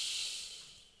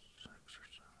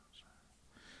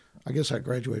 I guess I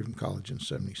graduated from college in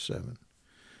 77.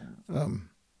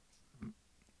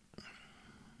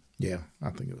 Yeah, I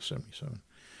think it was 77.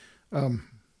 But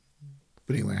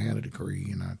anyway, I had a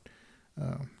degree, and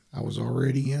I was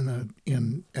already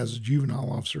as a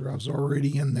juvenile officer. I was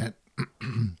already in that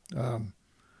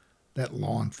that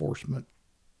law enforcement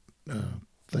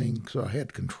thing, so I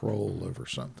had control over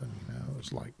something. It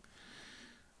was like,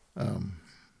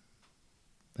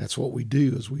 that's what we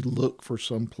do, is we look for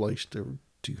some place to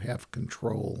have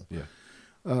control. Yeah.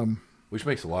 Which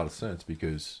makes a lot of sense,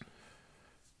 because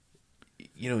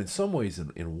in some ways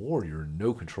in war, you're in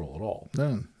no control at all.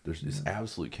 None. There's this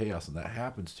absolute chaos, and that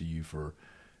happens to you for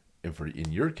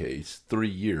in your case, 3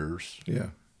 years. Yeah.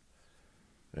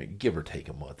 Give or take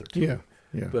a month or two. Yeah.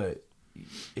 Yeah. But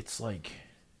it's like,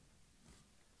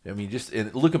 I mean, just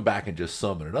and looking back and just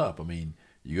summing it up, I mean,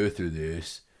 you go through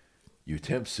this, you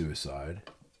attempt suicide,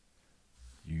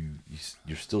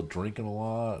 you're still drinking a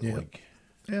lot. Yeah. Like,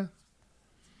 yeah.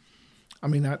 I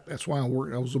mean, that's why I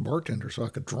worked. I was a bartender, so I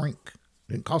could drink.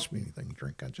 It didn't cost me anything to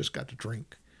drink. I just got to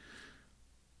drink.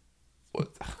 what?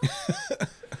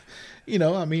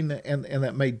 I mean, and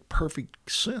that made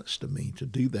perfect sense to me to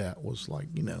do that. Was like,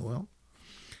 well,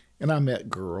 and I met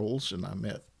girls, and I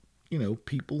met,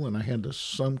 people, and I had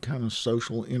some kind of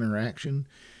social interaction,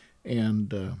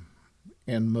 and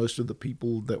most of the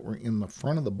people that were in the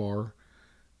front of the bar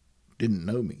didn't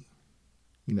know me,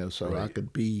 so Right. I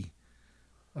could be.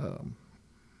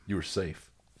 You were safe.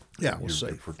 Yeah, I was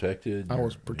You're safe. protected. I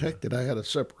was protected. I had a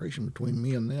separation between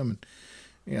me and them,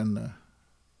 and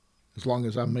as long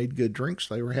as I made good drinks,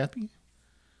 they were happy.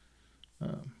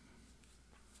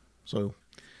 So,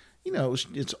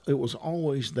 it was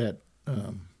always that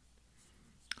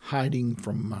hiding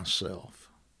from myself.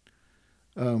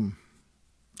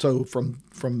 So from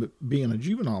being a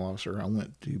juvenile officer, I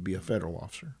went to be a federal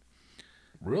officer.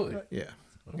 Really? Yeah,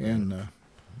 Okay. and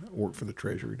worked for the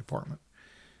Treasury Department,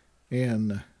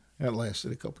 and that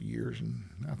lasted a couple of years. And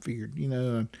I figured,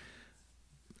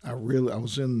 I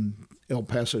was in El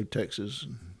Paso, Texas.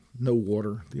 No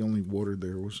water. The only water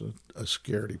there was a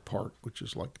Scarcity Park, which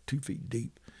is like 2 feet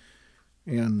deep.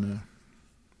 And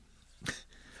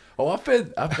Oh, I've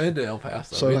been to El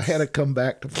Paso. so I had to come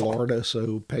back to Florida.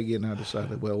 So Peggy and I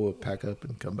decided, well, we'll pack up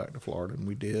and come back to Florida, and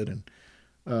we did. And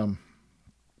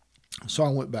so I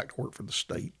went back to work for the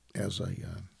state as a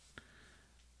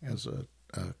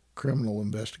criminal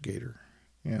investigator.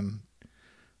 And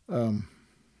and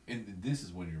this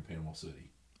is when you're in Panama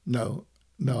City. No,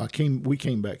 we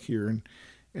came back here,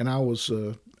 and I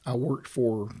worked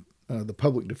for the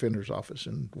public defender's office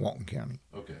in Walton County.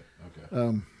 Okay.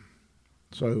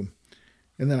 So,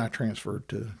 and then I transferred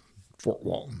to Fort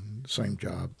Walton, same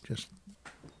job, just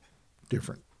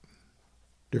different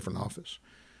office.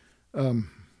 And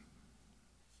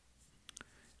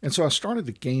so I started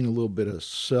to gain a little bit of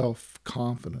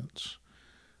self-confidence,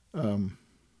 and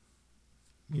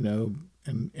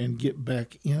get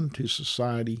back into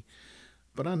society,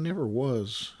 but I never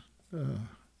was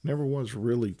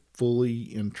really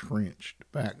fully entrenched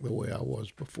back the way I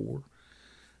was before.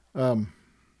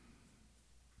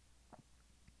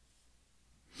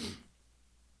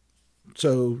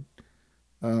 So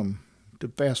to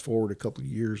fast forward a couple of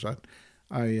years,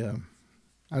 I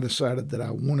decided that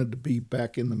I wanted to be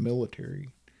back in the military.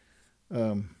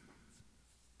 So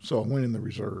I went in the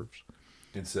reserves.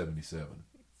 In 77.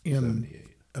 In 78.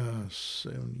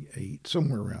 78,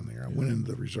 somewhere around there. I went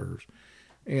into the reserves.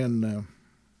 And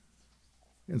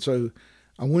so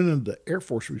I went into the Air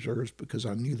Force Reserves because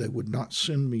I knew they would not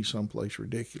send me someplace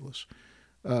ridiculous.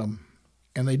 And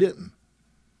they didn't.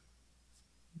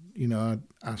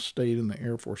 I stayed in the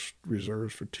Air Force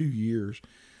Reserves for 2 years,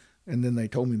 and then they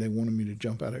told me they wanted me to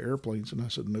jump out of airplanes, and I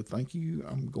said, no, thank you.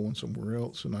 I'm going somewhere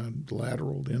else, and I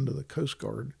lateraled into the Coast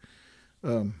Guard.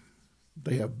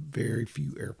 They have very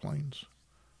few airplanes.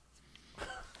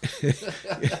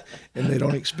 And they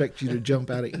don't expect you to jump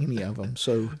out of any of them.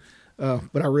 So,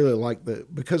 but I really liked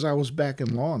that because I was back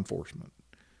in law enforcement.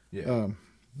 Yeah.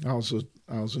 I was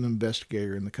an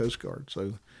investigator in the Coast Guard.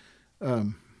 So,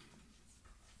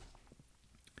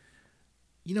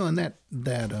 and that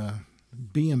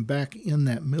being back in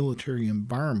that military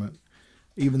environment,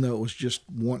 even though it was just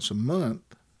once a month,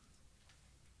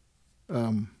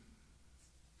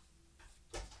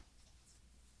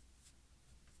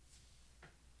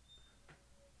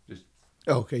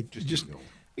 just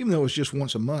even though it was just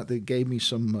once a month, it gave me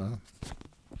some of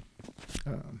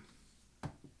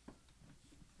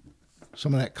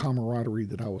that camaraderie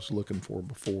that I was looking for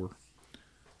before.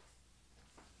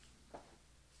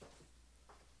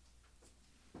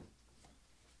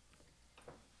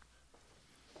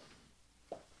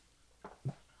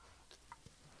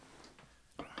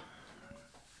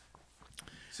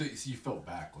 So you felt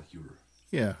back like you were.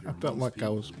 Yeah, I felt like I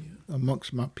was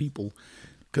amongst my people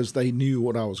because they knew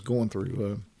what I was going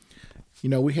through.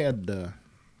 We had the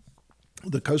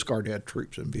Coast Guard had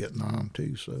troops in Vietnam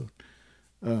too. So.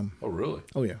 Oh really?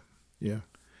 Oh yeah, yeah,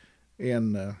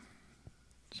 and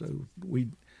so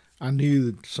I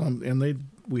knew that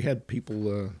we had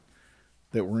people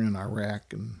that were in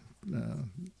Iraq, and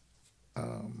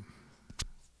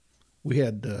we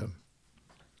had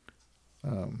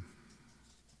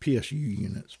PSU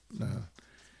units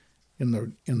in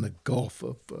the Gulf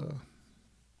of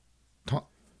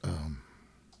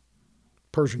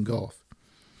Persian Gulf.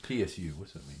 PSU,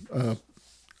 what's that mean?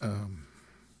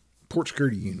 Port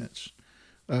security units.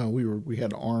 We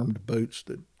had armed boats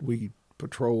that we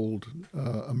patrolled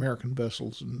American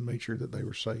vessels and made sure that they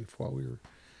were safe while we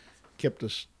kept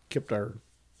our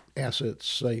assets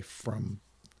safe from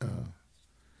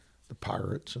the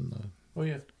pirates and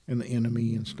the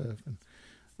enemy and stuff.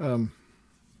 And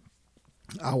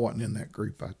I wasn't in that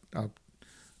group. I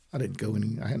didn't go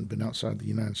any. I hadn't been outside the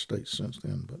United States since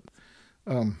then. But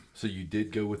so you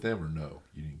did go with them, or no?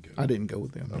 You didn't go. I didn't go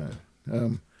with them. Okay.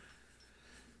 No.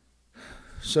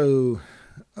 So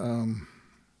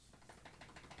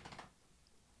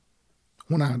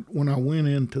when I went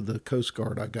into the Coast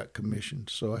Guard, I got commissioned,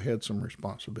 so I had some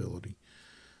responsibility,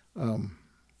 and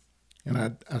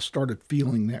I started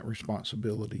feeling that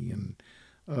responsibility, and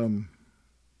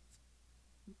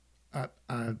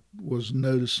I was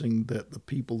noticing that the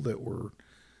people that were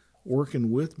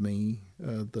working with me,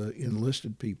 the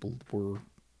enlisted people,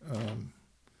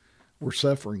 were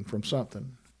suffering from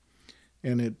something.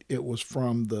 And it was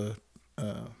from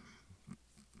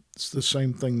it's the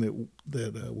same thing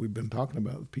that we've been talking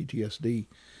about, PTSD,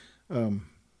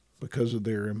 because of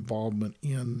their involvement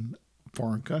in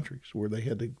foreign countries where they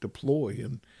had to deploy,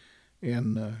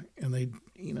 and they,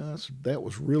 that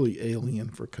was really alien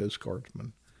for Coast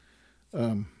Guardsmen.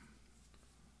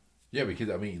 Yeah,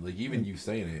 because I mean, like even you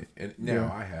saying it, and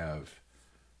now I have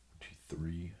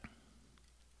three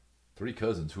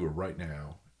cousins who are right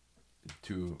now.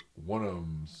 One of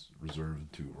them's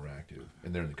reserved, two were active,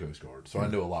 and they're in the Coast Guard. So I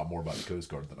know a lot more about the Coast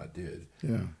Guard than I did.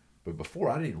 Yeah. But before,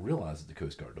 I didn't realize that the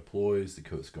Coast Guard deploys. The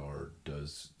Coast Guard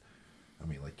does. I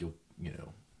mean, like you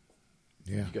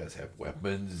guys have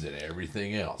weapons and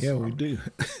everything else. Yeah, we do,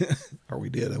 or we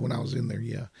did when I was in there.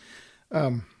 Yeah.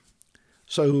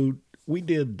 So we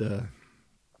did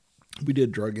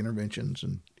drug interventions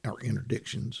and our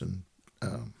interdictions and.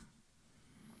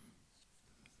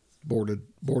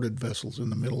 Boarded vessels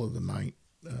in the middle of the night,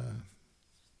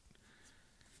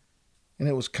 and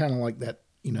it was kind of like that,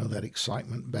 that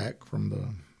excitement back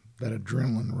from that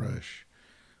adrenaline rush.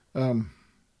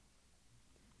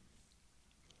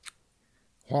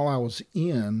 While I was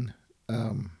in,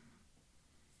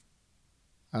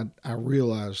 I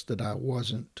realized that I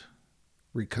wasn't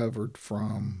recovered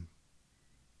from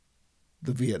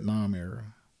the Vietnam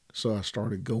era, so I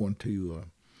started going to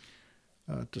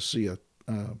see a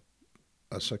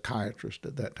psychiatrist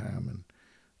at that time,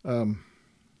 and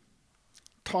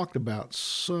talked about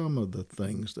some of the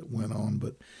things that went on,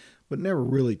 but never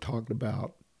really talked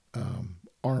about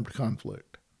armed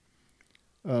conflict.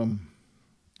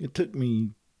 It took me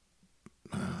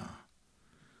a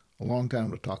long time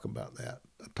to talk about that,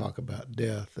 talk about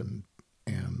death and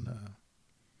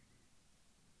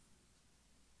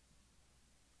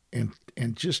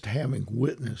just having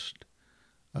witnessed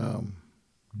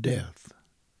death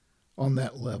on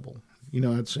that level.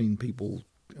 I'd seen people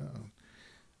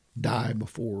die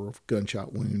before of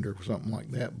gunshot wound or something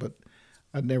like that, but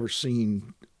I'd never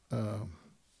seen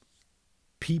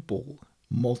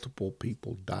multiple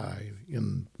people die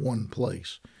in one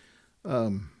place.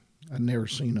 I'd never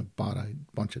seen a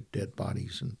bunch of dead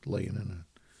bodies and laying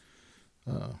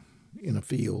in a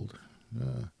field.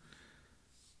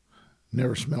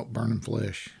 Never smelt burning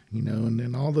flesh, and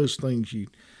then all those things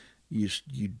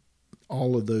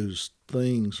all of those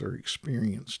things are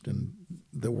experienced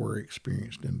that were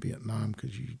experienced in Vietnam,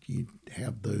 because you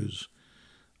have those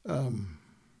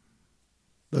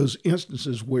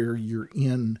instances where you're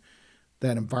in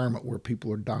that environment where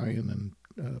people are dying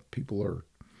and people are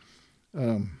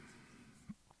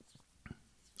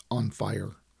on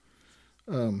fire.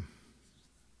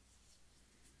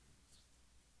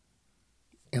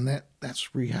 And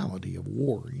that's reality of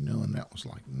war, and that was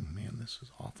like, man, this is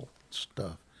awful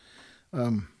stuff.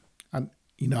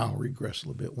 I'll regress a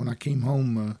little bit. When I came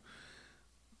home,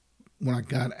 when I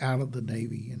got out of the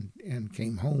Navy and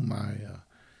came home,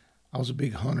 I was a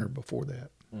big hunter before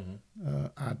that. Mm-hmm.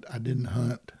 I didn't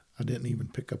hunt. I didn't even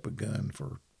pick up a gun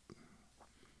for,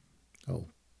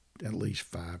 at least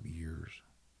 5 years.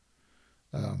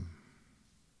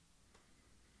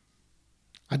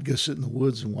 I'd go sit in the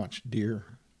woods and watch deer.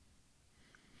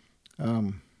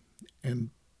 And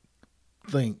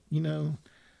think,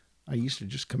 I used to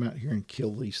just come out here and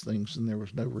kill these things, and there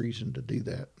was no reason to do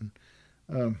that. And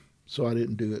so I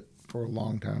didn't do it for a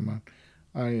long time.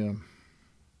 I've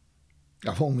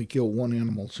only killed one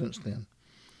animal since then,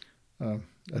 a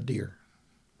deer.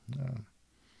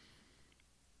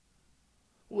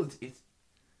 Well,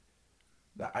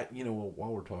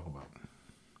 while we're talking about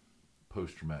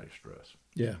post-traumatic stress.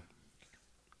 Yeah.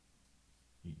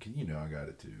 I got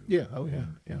it too. Yeah. Oh, yeah.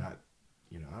 And I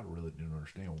really didn't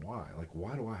understand why. Like,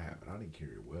 why do I have it? I didn't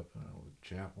carry a weapon. I was a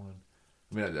chaplain.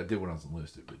 I mean, I did when I was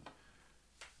enlisted, but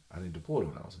I didn't deploy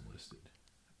when I was enlisted.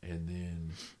 And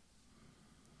then,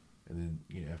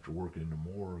 after working in the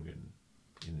morgue and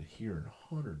hearing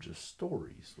hundreds of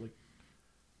stories, like,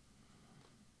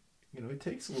 it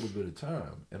takes a little bit of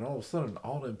time. And all of a sudden,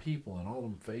 all them people and all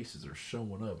them faces are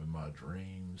showing up in my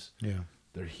dreams. Yeah.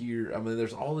 They're here. I mean,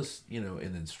 there's all this, and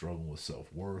then struggling with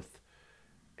self-worth.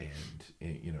 And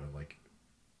like,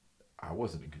 I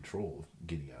wasn't in control of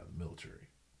getting out of the military.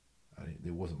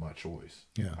 It wasn't my choice.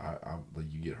 Yeah.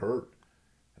 Like, you get hurt,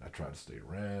 and I try to stay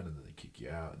around, and then they kick you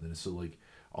out, and then so like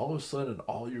all of a sudden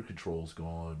all your control's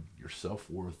gone, your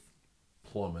self-worth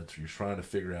plummets. You're trying to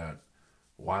figure out,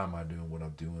 why am I doing what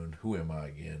I'm doing? Who am I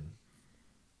again?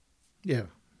 Yeah.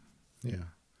 Yeah.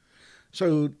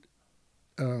 So,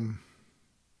 it's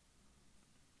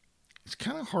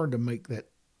kind of hard to make that,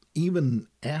 even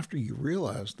after you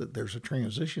realize that there's a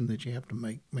transition that you have to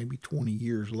make maybe 20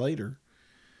 years later.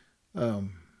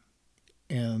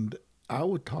 And I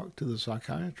would talk to the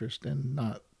psychiatrist and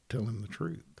not tell him the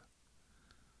truth.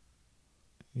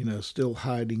 Still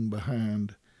hiding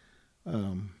behind,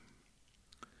 I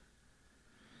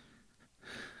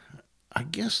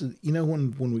guess,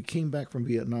 when we came back from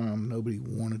Vietnam, nobody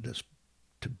wanted us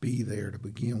to be there to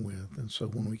begin with. And so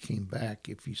when we came back,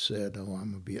 if you said, "Oh,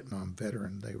 I'm a Vietnam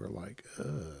veteran," they were like,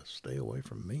 stay away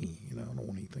from me. I don't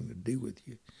want anything to do with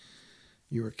you.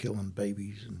 You were killing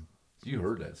babies. And you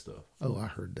heard that stuff. Oh, I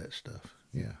heard that stuff.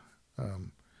 Yeah.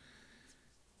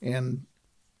 And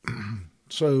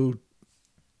so,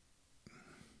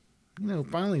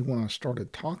 finally when I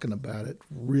started talking about it,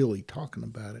 really talking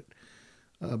about it,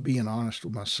 being honest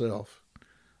with myself,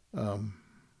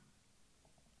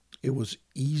 it was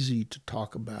easy to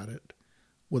talk about it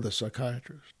with a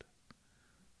psychiatrist,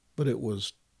 but it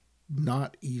was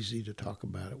not easy to talk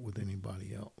about it with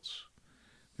anybody else.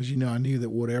 Because, I knew that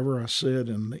whatever I said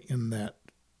in that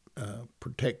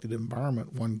protected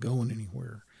environment wasn't going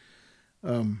anywhere.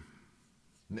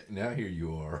 Now here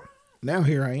you are. Now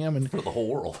here I am. And for the whole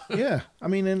world. Yeah. I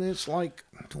mean, and it's like,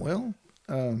 well,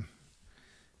 I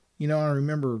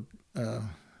remember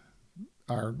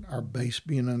our base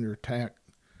being under attack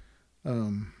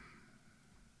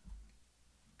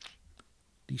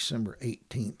December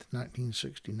 18th,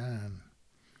 1969.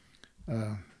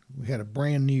 We had a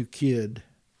brand new kid.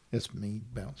 That's me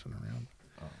bouncing around.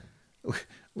 Oh.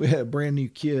 We had a brand new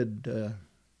kid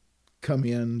come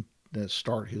in to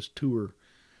start his tour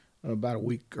about a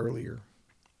week earlier.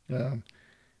 And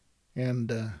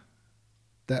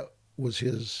that was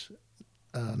his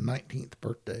 19th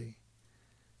birthday.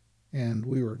 And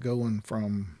we were going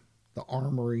from the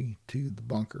armory to the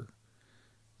bunker.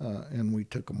 And we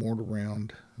took a mortar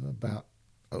round about,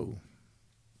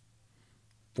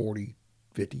 40,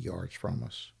 50 yards from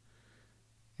us.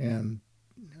 And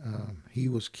he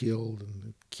was killed, and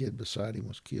the kid beside him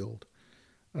was killed.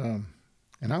 And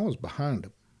I was behind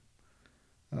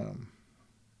him.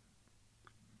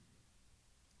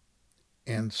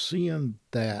 And seeing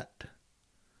that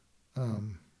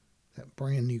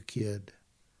brand new kid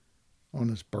on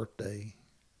his birthday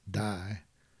die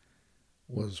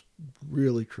was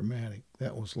really traumatic.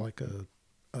 That was like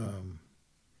I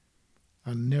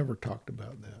never talked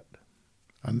about that.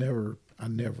 I never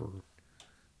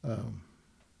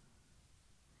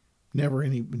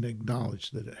even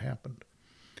acknowledged that it happened.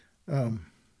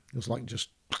 It was like just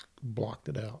blocked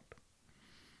it out.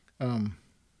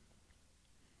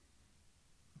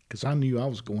 Because I knew I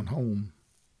was going home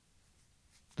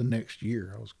the next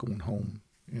year. I was going home,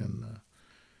 and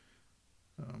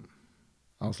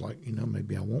I was like,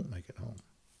 maybe I won't make it home.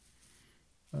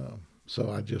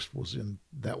 So I just was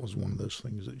that was one of those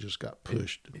things that just got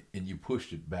pushed. And you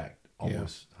pushed it back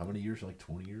almost, how many years? Like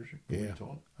 20 years? Yeah.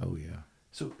 Oh, yeah.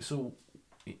 So,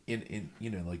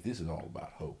 like, this is all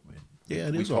about hope, man. Yeah,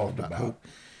 it is all about hope.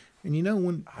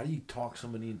 And how do you talk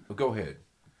somebody? Oh, go ahead.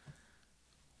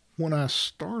 When I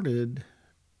started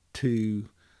to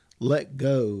let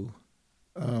go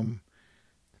and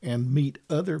meet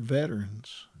other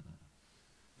veterans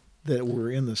that were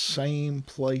in the same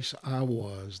place I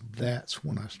was, that's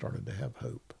when I started to have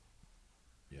hope.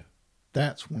 Yeah.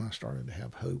 That's when I started to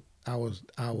have hope. I was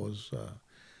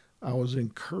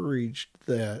encouraged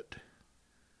that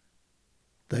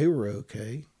they were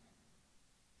okay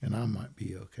and I might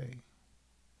be okay.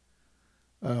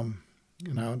 And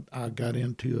I got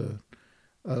into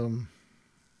a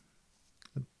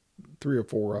 3 or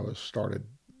 4 of us started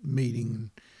meeting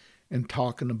and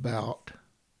talking about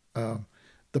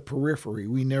the periphery.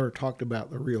 We never talked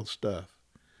about the real stuff.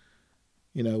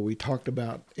 We talked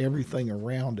about everything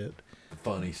around it. The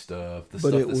funny stuff, the But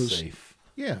stuff it that's was safe.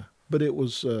 Yeah, but it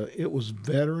was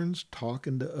veterans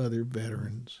talking to other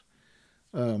veterans,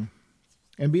 and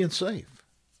being safe.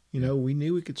 We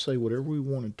knew we could say whatever we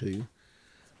wanted to,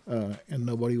 and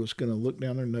nobody was going to look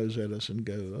down their nose at us and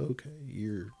go, "Okay,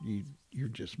 you're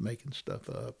just making stuff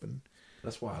up." And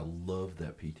That's why I love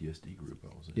that PTSD group I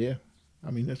was in. yeah,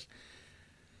 I mean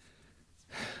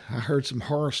I heard some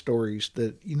horror stories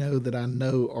that that I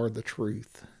know are the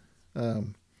truth.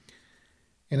 And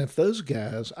if those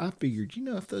guys, I figured,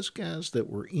 if those guys that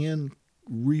were in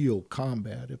real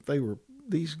combat, if they were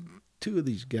two of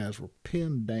these guys were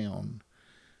pinned down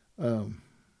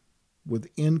with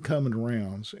incoming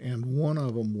rounds, and one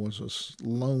of them was a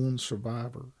lone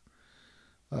survivor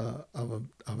of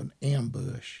an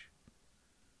ambush.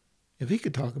 If he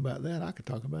could talk about that, I could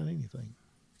talk about anything.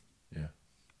 Yeah.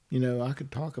 I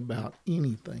could talk about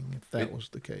anything if that was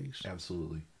the case.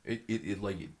 Absolutely. It's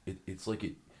like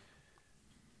it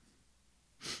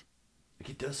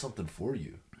does something for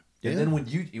you. Yeah. And then when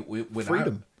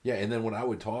freedom. And then when I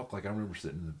would talk, like I remember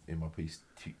sitting in my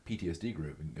PTSD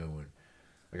group and going,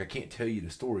 like, I can't tell you the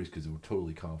stories because they were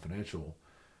totally confidential,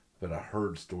 but I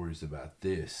heard stories about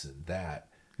this and that.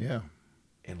 Yeah.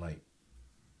 And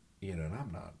and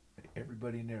I'm not,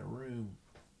 everybody in that room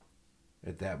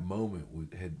at that moment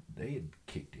had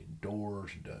kicked in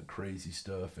doors and done crazy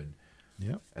stuff, and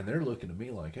they're looking at me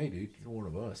like, hey dude, you're one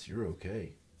of us, you're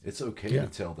okay. It's okay to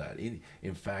tell that.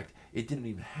 In fact, it didn't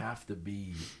even have to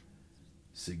be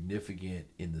significant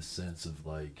in the sense of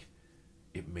like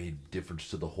it made a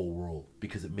difference to the whole world,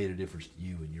 because it made a difference to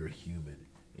you, and you're a human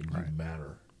and you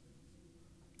matter.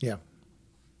 Yeah.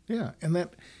 Yeah. And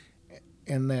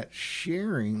that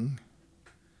sharing,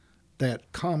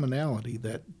 that commonality,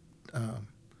 that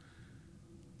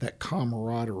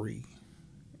camaraderie,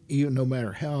 even no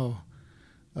matter how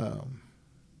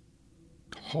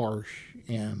harsh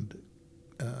and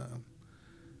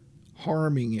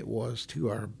harming it was to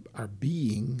our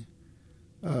being,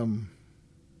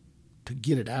 to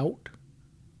get it out,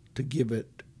 to give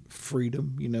it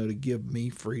freedom, to give me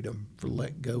freedom to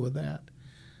let go of that.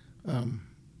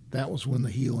 That was when the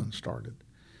healing started.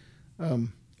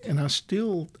 And I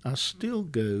still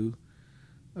go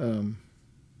to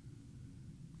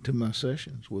my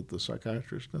sessions with the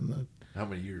psychiatrist and the. How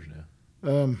many years now?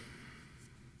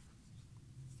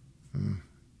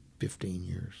 15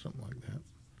 years, something like that.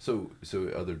 So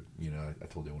other, I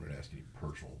told you I wanted to ask you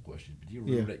personal questions, but do you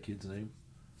remember that kid's name?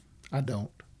 I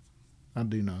don't. I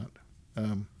do not.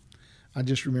 I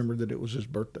just remember that it was his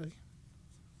birthday.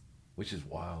 Which is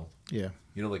wild. Yeah.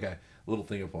 Like a little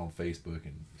thing up on Facebook,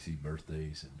 and you see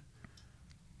birthdays,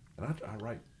 and I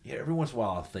write, every once in a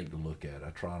while I think to look at it. I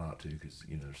try not to, because,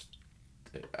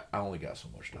 I only got so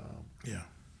much time. Yeah.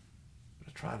 But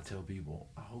I try to tell people,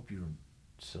 I hope you're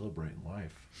celebrating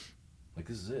life. Like,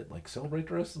 this is it. Like, celebrate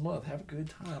the rest of the month. Have a good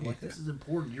time. Like, this is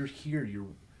important. You're here.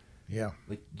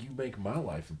 Like, you make my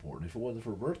life important. If it wasn't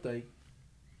for a birthday,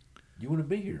 you wouldn't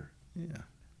be here. Yeah.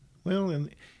 Well,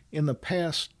 in the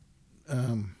past,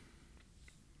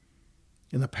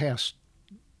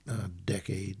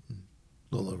 decade,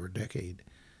 a little over a decade,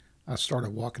 I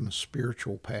started walking the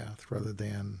spiritual path rather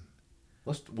than.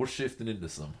 We're shifting into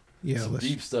some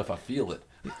deep stuff. I feel it.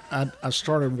 I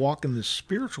started walking the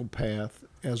spiritual path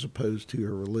as opposed to a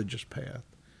religious path.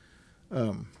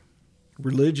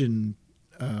 Religion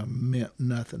meant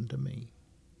nothing to me.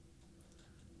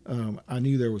 I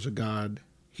knew there was a God.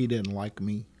 He didn't like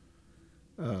me.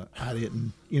 I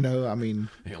didn't, You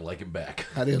didn't like him back.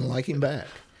 I didn't like him back.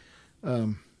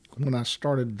 When I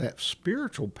started that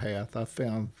spiritual path, I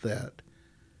found that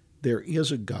there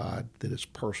is a God that is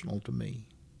personal to me.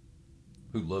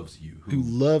 Who loves you. Who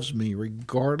loves me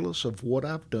regardless of what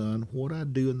I've done, what I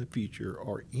do in the future,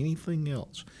 or anything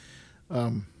else.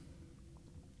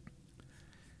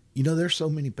 There's so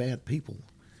many bad people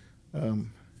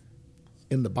in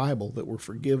the Bible that were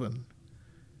forgiven,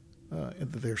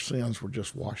 and that their sins were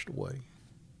just washed away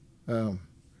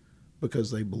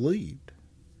because they believed.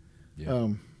 Yeah.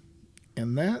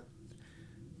 And that,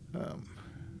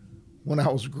 when I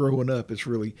was growing up, it's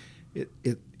really,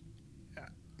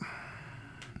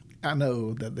 I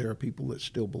know that there are people that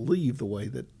still believe the way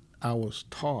that I was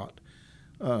taught,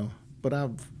 but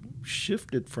I've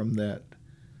shifted from that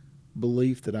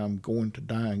belief that I'm going to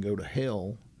die and go to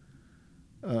hell,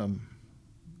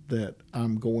 that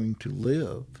I'm going to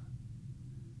live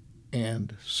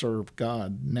and serve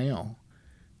God now.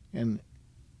 And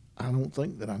I don't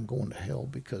think that I'm going to hell,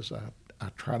 because I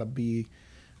try to be,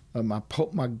 my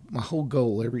whole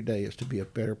goal every day is to be a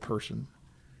better person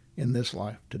in this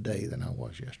life today than I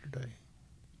was yesterday.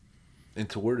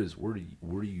 And so where's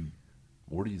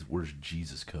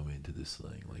Jesus come into this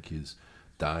thing? Like his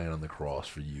dying on the cross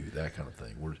for you, that kind of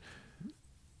thing.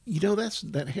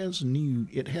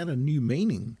 It had a new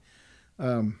meaning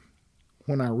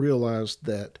when I realized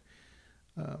that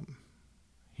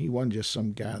he wasn't just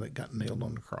some guy that got nailed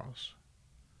on the cross.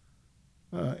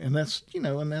 And that's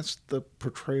the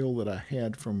portrayal that I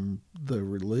had from the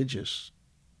religious,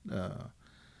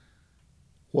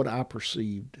 what I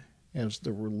perceived as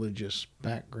the religious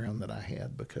background that I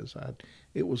had, because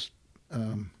it was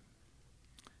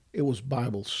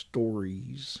Bible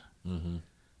stories. Mm-hmm.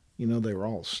 They were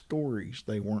all stories;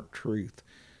 they weren't truth.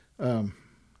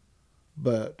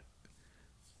 But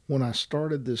when I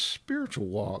started this spiritual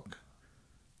walk,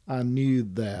 I knew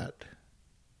that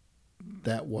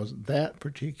that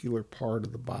particular part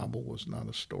of the Bible was not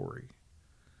a story.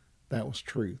 That was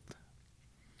truth.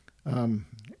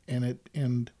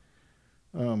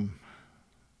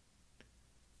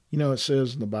 It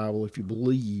says in the Bible, if you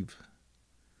believe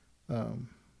and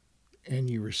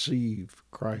you receive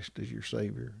Christ as your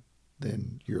Savior,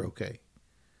 then you're okay.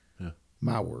 Yeah.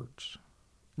 My words.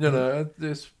 No,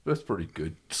 that's pretty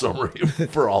good summary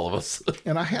for all of us.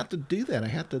 And I have to do that. I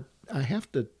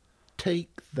have to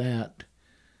take that.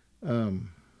 The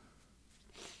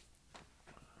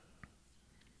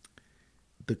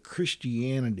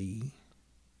Christianity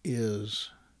is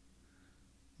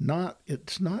not.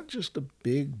 It's not just a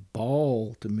big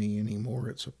ball to me anymore.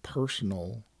 It's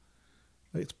personal.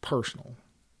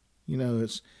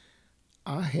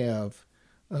 I have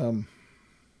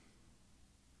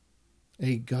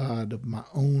a God of my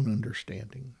own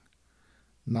understanding,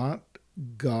 not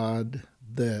God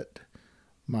that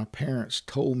my parents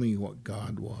told me what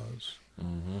God was.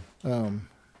 Mm-hmm.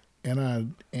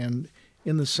 And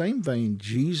in the same vein,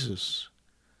 Jesus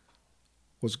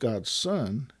was God's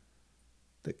Son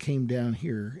that came down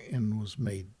here and was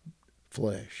made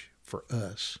flesh for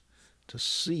us to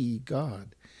see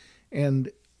God.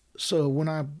 And so when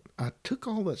I took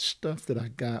all that stuff that I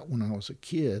got when I was a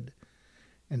kid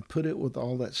and put it with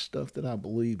all that stuff that I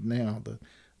believe now,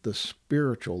 the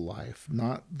spiritual life,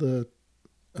 not the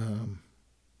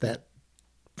that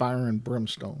fire and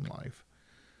brimstone life.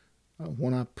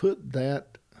 When I put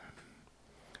that,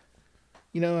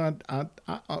 I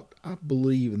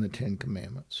believe in the Ten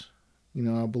Commandments.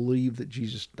 I believe that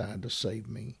Jesus died to save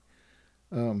me.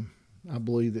 I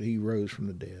believe that he rose from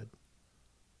the dead.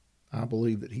 I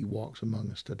believe that he walks among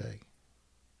us today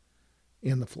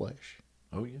in the flesh.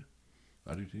 Oh, yeah.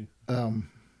 I do too.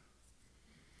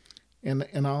 And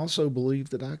I also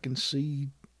believe that I can see,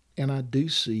 and I do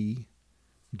see,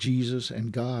 Jesus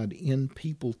and God in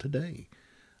people today.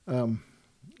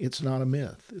 It's not a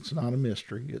myth. It's not a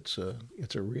mystery. It's a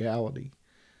reality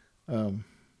that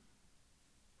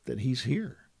he's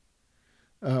here.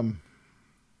 And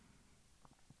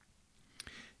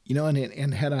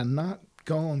had I not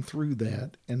gone through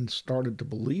that and started to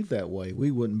believe that way,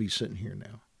 we wouldn't be sitting here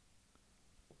now.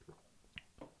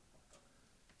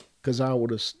 Because I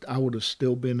would have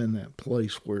still been in that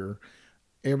place where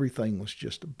everything was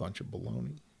just a bunch of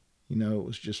baloney. It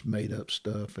was just made up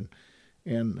stuff,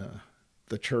 and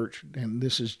the church. And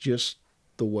this is just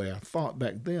the way I thought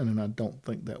back then, and I don't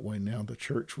think that way now. The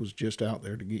church was just out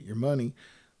there to get your money,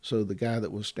 so the guy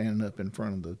that was standing up in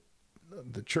front of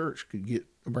the church could get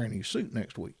a brand new suit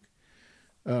next week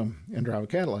and drive a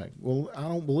Cadillac. Well, I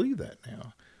don't believe that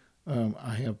now.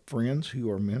 I have friends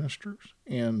who are ministers,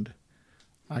 and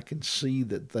I can see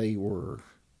that they were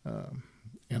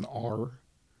and are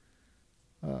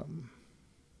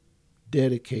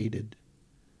dedicated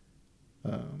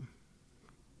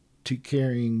to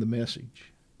carrying the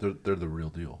message. They're the real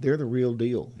deal. They're the real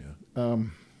deal. Yeah.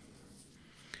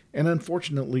 And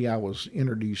unfortunately, I was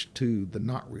introduced to the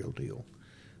not real deal.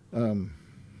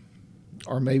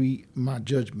 Or maybe my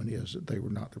judgment is that they were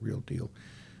not the real deal.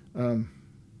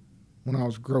 When I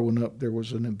was growing up, there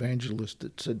was an evangelist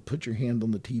that said, put your hand on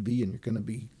the TV and you're going to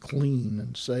be clean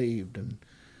and saved. And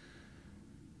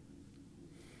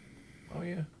oh,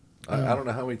 yeah. I don't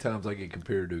know how many times I get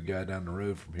compared to a guy down the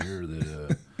road from here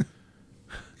that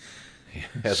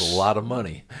has a lot of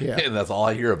money. Yeah. And that's all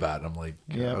I hear about. And I'm like,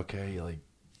 yeah. Okay,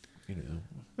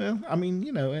 Well, I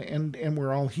mean, and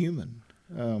we're all human.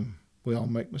 We all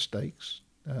make mistakes.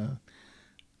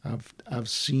 I've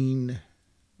seen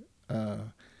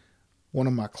one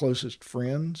of my closest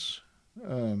friends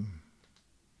in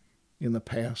the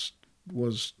past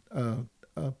was an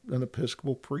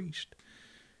Episcopal priest,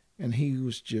 and he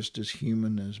was just as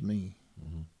human as me.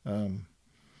 Mm-hmm.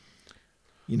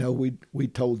 We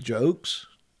told jokes.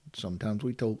 Sometimes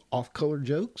we told off-color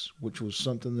jokes, which was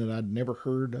something that I'd never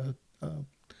heard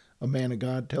a man of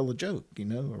God tell a joke,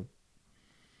 or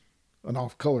an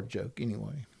off-color joke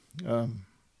anyway.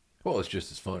 Well, it's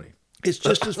just as funny. It's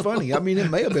just as funny. I mean, it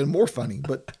may have been more funny,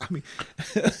 but I mean,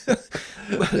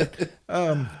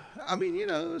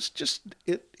 it's just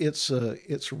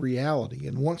it's reality.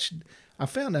 And once I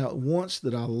found out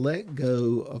that I let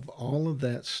go of all of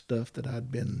that stuff that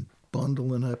I'd been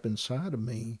bundling up inside of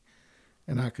me,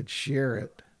 and I could share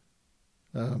it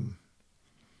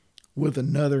with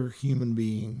another human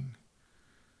being,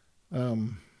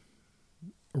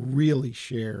 really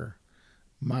share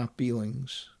my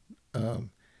feelings and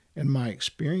my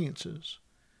experiences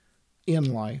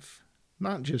in life,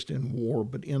 not just in war,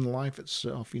 but in life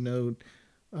itself.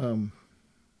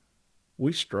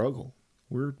 We struggle.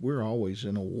 We're always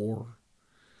in a war.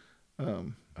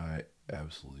 I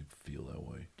absolutely feel that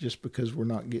way. Just because we're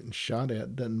not getting shot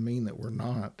at doesn't mean that we're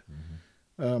not.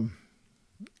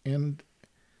 And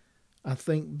I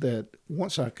think that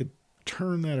once I could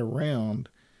turn that around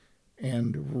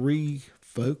and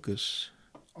refocus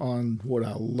on what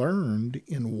I learned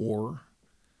in war,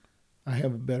 I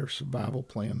have a better survival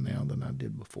plan now than I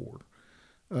did before.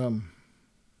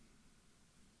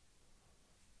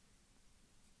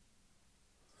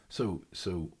 So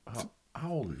how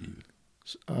old are you?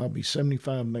 I'll be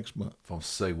 75 next month. If I'll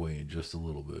segue in just a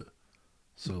little bit.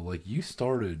 So, like, you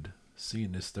started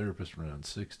seeing this therapist around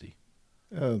 60.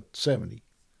 70.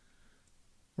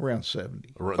 Around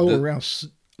 70.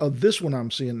 This one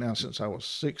I'm seeing now since I was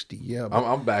 60. Yeah.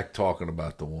 I'm back talking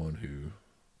about the one who.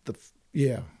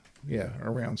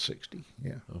 Around 60.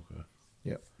 Yeah. Okay.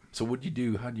 Yep. So what'd you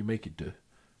do? How'd you make it to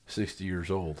 60 years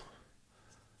old?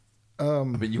 I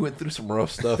mean, you went through some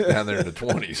rough stuff down there in the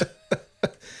 20s.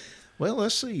 Well,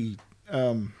 let's see.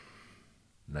 The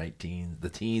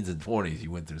teens and 20s,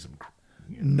 you went through some.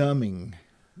 Numbing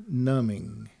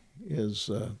is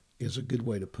a good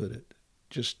way to put it.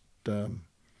 Just to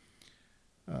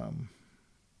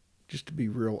be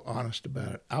real honest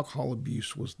about it, alcohol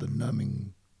abuse was the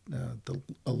numbing, the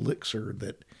elixir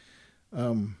that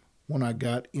when I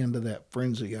got into that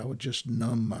frenzy, I would just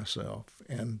numb myself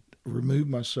and remove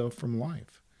myself from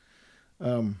life.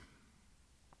 I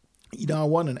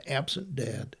wasn't an absent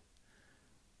dad,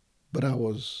 but I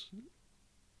was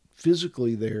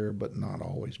physically there, but not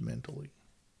always mentally.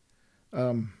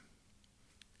 And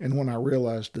when I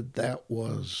realized that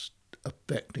was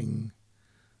affecting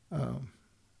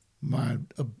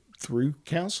through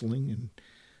counseling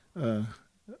and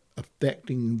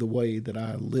affecting the way that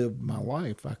I lived my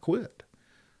life, I quit.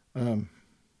 I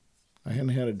hadn't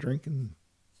had a drink in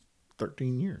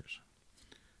 13 years.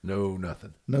 No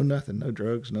nothing. No nothing. No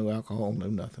drugs, no alcohol, no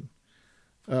nothing.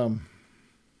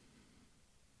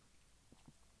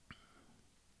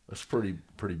 That's pretty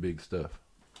big stuff.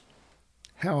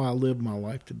 How I live my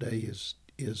life today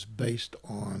is based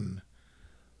on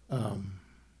a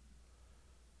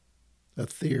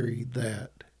theory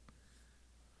that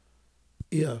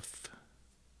if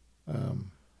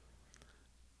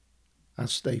I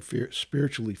stay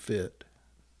spiritually fit,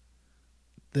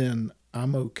 then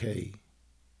I'm okay,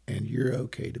 and you're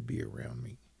okay to be around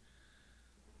me.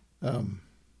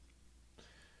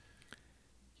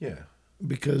 Yeah.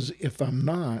 Because if I'm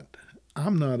not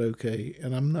okay,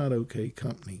 and I'm not okay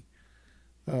company.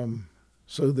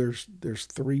 So there's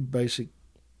three basic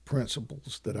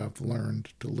principles that I've learned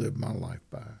to live my life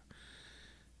by.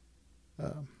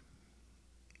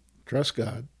 Trust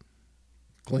God,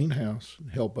 clean house,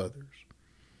 and help others.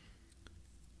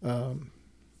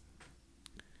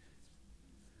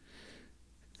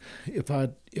 If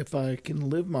I can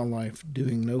live my life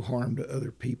doing no harm to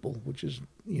other people, which is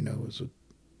is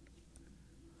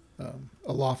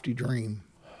a lofty dream.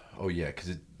 Oh yeah, because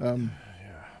it.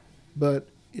 But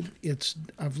it's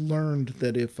I've learned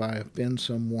that if I offend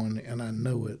someone and I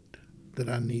know it, that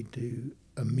I need to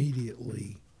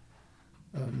immediately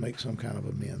make some kind of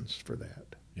amends for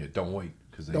that. Yeah, don't wait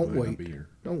because they don't might wait. not be here.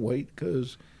 Don't wait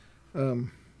because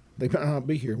they might not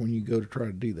be here when you go to try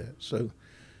to do that. So,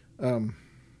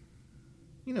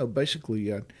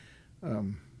 basically,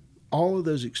 all of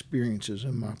those experiences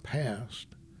in my past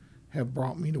have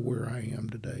brought me to where I am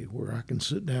today, where I can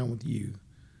sit down with you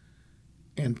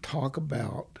and talk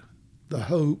about the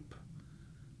hope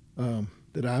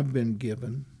that I've been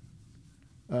given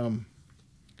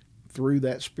through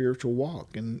that spiritual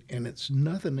walk, and it's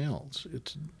nothing else.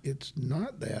 It's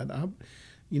not that.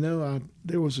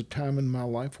 There was a time in my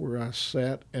life where I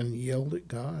sat and yelled at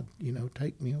God,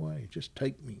 take me away, just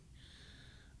take me.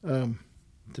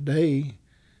 Today,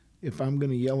 if I'm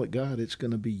going to yell at God, it's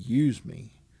going to be use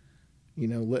me.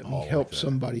 Let me help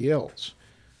somebody else.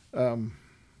 So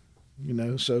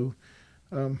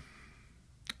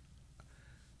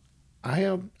I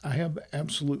have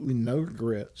absolutely no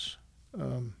regrets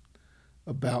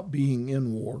about being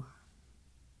in war.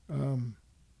 Um,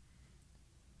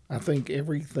 I think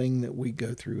everything that we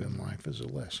go through in life is a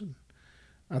lesson.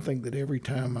 I think that every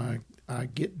time I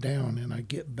get down and I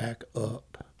get back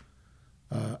up,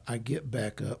 I get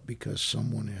back up because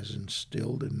someone has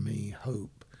instilled in me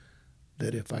hope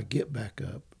that if I get back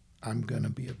up, I'm going to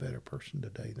be a better person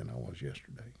today than I was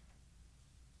yesterday.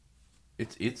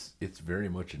 It's very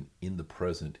much in the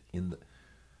present.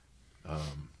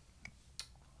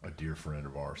 A dear friend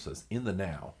of ours says, in the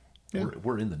now. Yeah.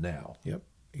 We're in the now. Yep,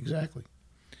 exactly.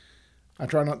 I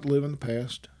try not to live in the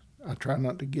past. I try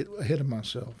not to get ahead of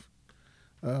myself.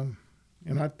 And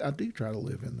I do try to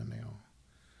live in the now.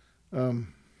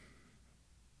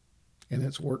 And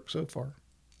it's worked so far.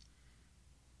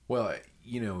 Well,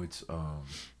 it's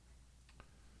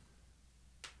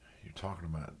you're talking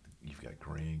about you've got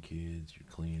grandkids, you're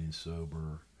clean and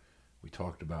sober. We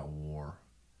talked about war,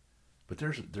 but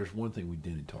there's one thing we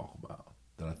didn't talk about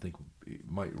that I think it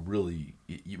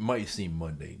might seem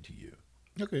mundane to you.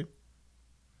 Okay.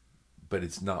 But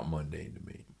it's not mundane to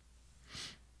me.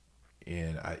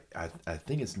 And I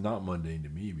think it's not mundane to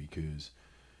me because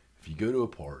if you go to a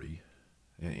party,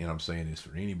 and I'm saying this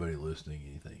for anybody listening,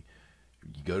 anything,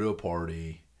 you go to a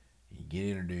party, you get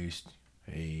introduced,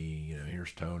 hey,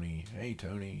 here's Tony. Hey,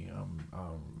 Tony,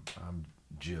 I'm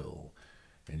Jill.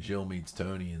 And Jill meets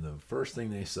Tony, and the first thing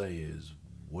they say is,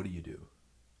 what do you do?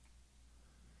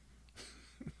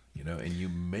 And you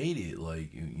made it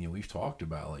like, we've talked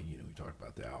about, like, we talked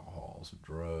about the alcohols and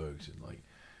drugs and, like,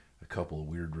 a couple of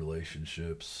weird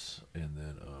relationships, and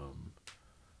then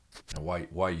why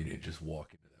you didn't just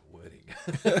walk into that wedding.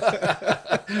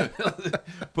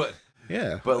 but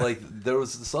Yeah. But like there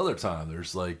was this other time.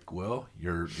 There's like, well,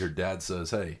 your dad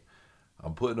says, "Hey,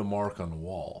 I'm putting a mark on the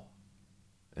wall,"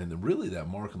 and really that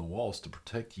mark on the wall is to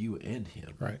protect you and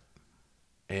him. Right.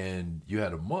 And you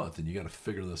had a month, and you got to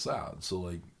figure this out. And so,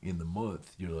 like in the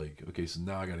month, you're like, okay, so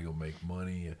now I got to go make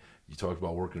money. You talked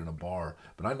about working in a bar,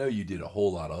 but I know you did a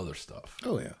whole lot of other stuff.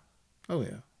 Oh yeah. Oh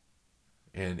yeah.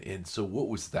 And so, what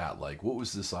was that like? What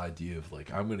was this idea of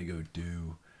like I'm gonna go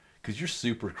do? Because you're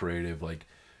super creative, like.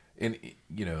 And,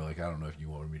 like, I don't know if you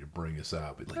wanted me to bring this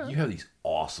out, but, like, you have these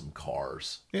awesome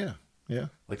cars. Yeah, yeah.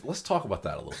 Like, let's talk about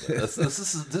that a little bit. This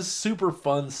is super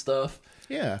fun stuff.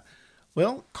 Yeah.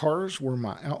 Well, cars were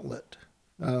my outlet.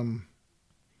 That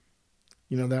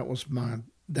was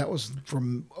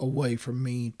from a way for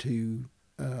me to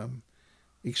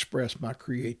express my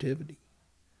creativity.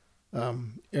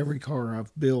 Every car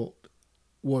I've built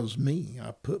was me.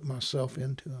 I put myself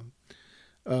into them.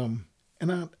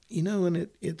 And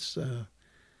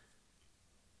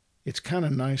it's kind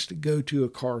of nice to go to a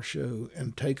car show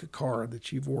and take a car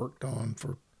that you've worked on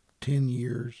for 10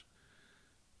 years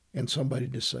and somebody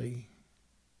to say,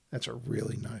 that's a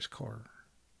really nice car.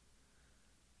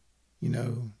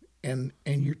 And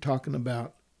you're talking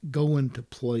about going to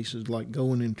places like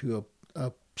going into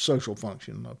a social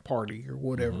function, a party or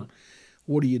whatever. Mm-hmm.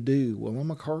 What do? Well,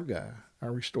 I'm a car guy. I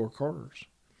restore cars.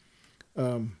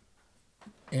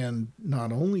 And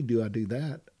not only do I do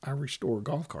that, I restore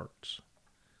golf carts.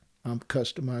 I'm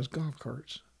customized golf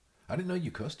carts. I didn't know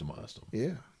you customized them.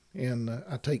 Yeah. And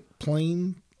I take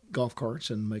plain golf carts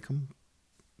and make them,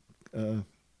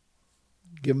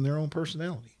 give them their own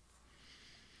personality.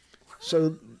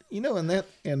 So, and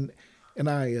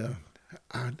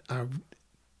I've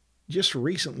just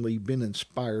recently been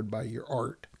inspired by your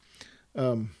art.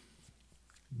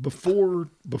 Before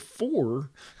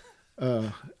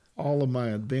all of my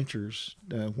adventures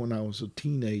when I was a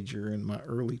teenager in my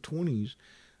early 20s,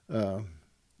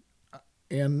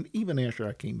 and even after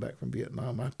I came back from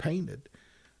Vietnam, I painted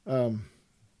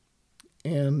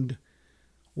and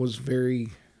was very,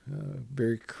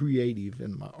 very creative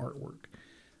in my artwork.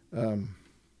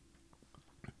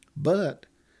 But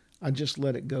I just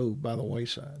let it go by the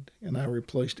wayside, and I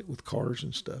replaced it with cars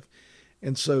and stuff.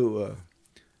 And so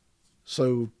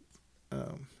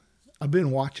I've been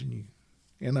watching you.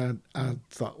 And I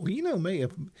thought, well, me,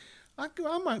 if I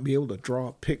might be able to draw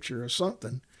a picture of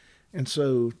something. And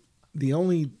so the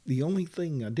only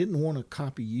thing I didn't want to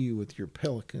copy you with your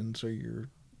pelicans or your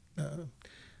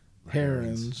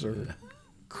herons or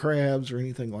crabs or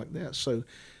anything like that. So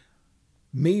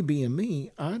me being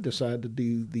me, I decided to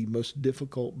do the most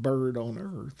difficult bird on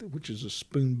earth, which is a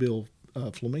spoonbill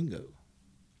flamingo.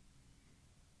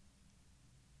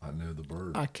 I know the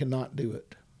bird. I cannot do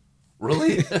it.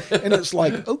 Really? And it's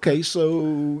like, okay,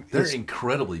 so They're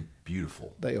incredibly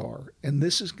beautiful. they are, and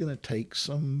this is going to take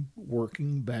some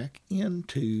working back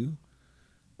into.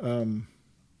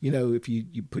 If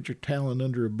you put your talent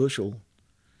under a bushel,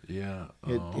 Yeah.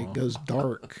 it goes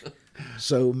dark.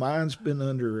 So mine's been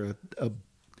under a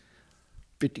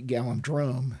 50-gallon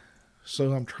drum,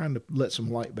 so I'm trying to let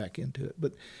some light back into it.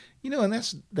 But and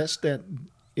that's that.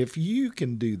 If you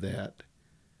can do that,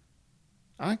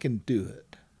 I can do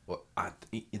it. Well,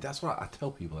 that's what I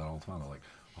tell people that all the time. I'm like,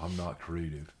 I'm not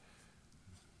creative.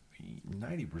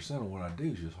 90% of what I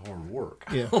do is just hard work.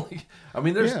 Yeah. I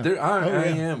mean,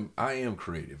 I am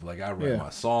creative. Like I write Yeah. my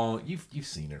song. You've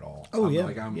seen it all. Oh, yeah.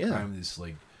 I'm this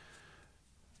like,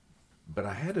 but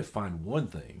I had to find one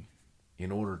thing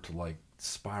in order to like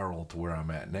spiral to where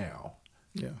I'm at now.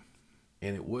 Yeah.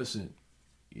 And it wasn't.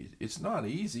 It's not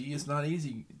easy. It's not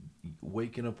easy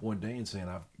waking up one day and saying,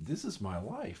 this is my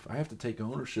life. I have to take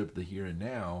ownership of the here and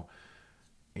now.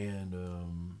 And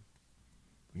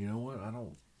you know what? I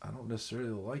don't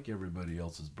necessarily like everybody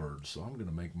else's birds, so I'm going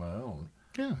to make my own.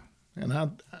 Yeah. And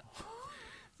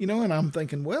and I'm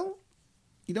thinking, well,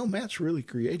 Matt's really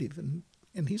creative, and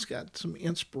he's got some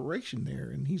inspiration there,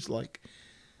 and he's like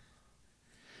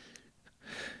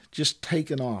just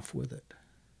taking off with it.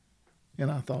 And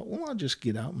I thought, well, I'll just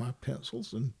get out my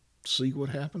pencils and see what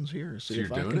happens here. See so if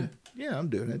you're I doing can. it? Yeah, I'm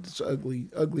doing it. It's an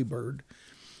ugly bird.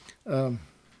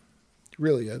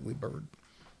 Really ugly bird.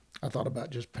 I thought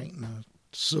about just painting a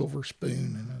silver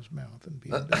spoon in his mouth and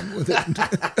being done with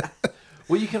it.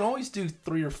 Well, you can always do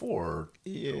 3 or 4 or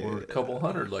a couple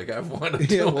hundred like I've wanted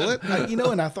to. Yeah,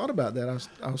 well, and I thought about that.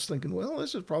 I was thinking, well,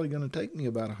 this is probably going to take me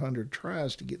about 100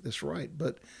 tries to get this right,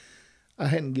 but I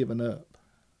hadn't given up.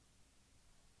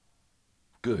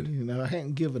 Good. I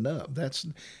hadn't given up. That's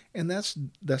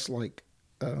like,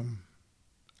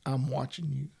 I'm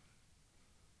watching you.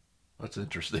 That's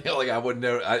interesting. Like I wouldn't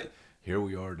know. Here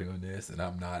we are doing this, and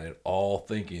I'm not at all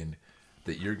thinking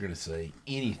that you're going to say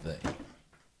anything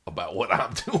about what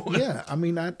I'm doing. Yeah, I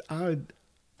mean, I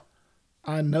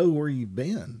know where you've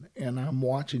been, and I'm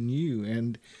watching you,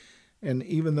 and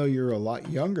even though you're a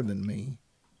lot younger than me,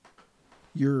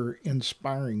 you're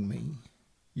inspiring me.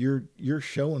 You're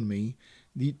showing me.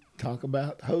 You talk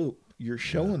about hope. You're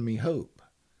showing me hope.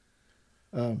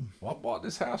 Well, I bought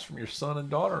this house from your son and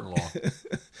daughter-in-law.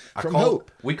 From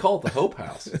Hope. We call it the Hope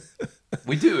House.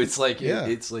 We do. It's like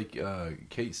it's like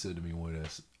Kate said to me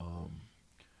once.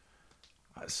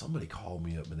 Somebody called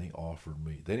me up and they offered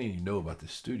me. They didn't even know about the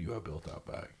studio I built out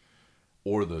back,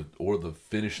 or the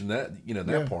finishing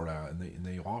that part out, and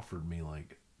they offered me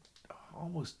like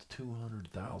almost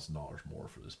 $200,000 more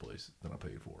for this place than I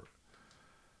paid for it.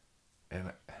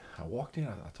 And I walked in.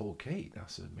 I told Kate. I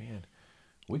said, "Man,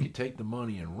 we could take the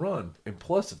money and run. And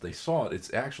plus, if they saw it,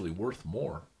 it's actually worth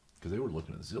more because they were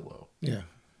looking at Zillow." Yeah.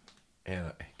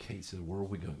 And Kate said, "Where are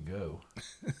we going to go?"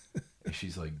 And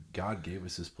she's like, "God gave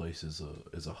us this place as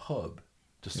a hub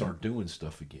to start doing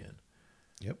stuff again."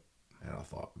 Yep. And I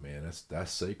thought, man,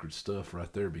 that's sacred stuff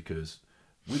right there, because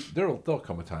there'll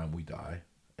come a time we die,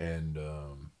 and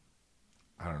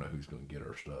I don't know who's going to get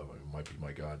our stuff. I mean, it might be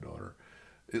my goddaughter,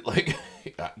 because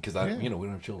we don't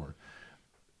have children.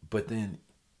 But then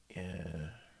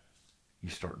you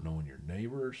start knowing your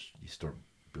neighbors, you start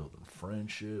building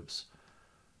friendships.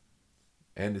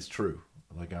 And it's true.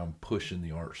 Like, I'm pushing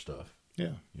the art stuff.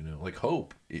 Yeah. Like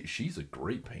Hope, she's a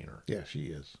great painter. Yeah, she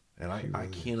is. And I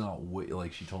cannot wait.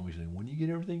 Like, she told me, when you get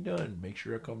everything done, make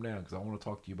sure I come down, because I want to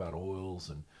talk to you about oils.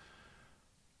 And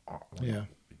yeah.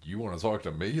 You want to talk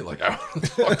to me? Like, I want to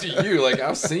talk to you. Like,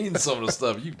 I've seen some of the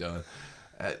stuff you've done.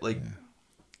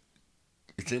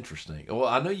 It's interesting. Well,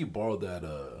 I know you borrowed that.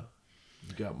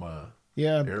 You got my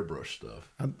airbrush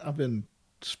stuff. I've been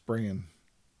spraying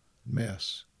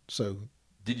mess. So.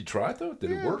 Did you try it though? Did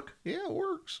it work? Yeah, it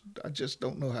works. I just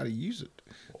don't know how to use it.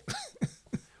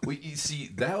 Well, you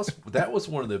see, that was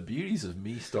one of the beauties of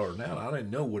me starting out. I didn't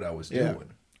know what I was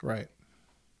doing. Right.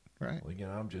 Like,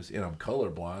 I'm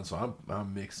colorblind, so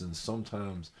I'm mixing.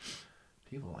 Sometimes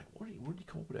people are like, where do you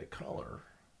come up with that color?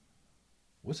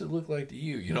 What's it look like to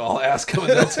you? I'll ask them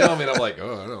and they'll tell me, and I'm like,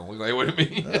 oh, I don't look like what it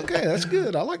means. Okay, that's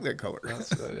good. I like that color. I'll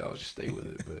just stay with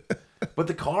it. But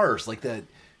the cars, like that.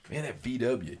 Man, that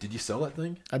VW. Did you sell that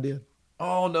thing? I did.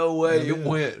 Oh, no way. It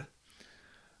went.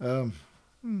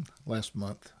 Last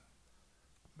month.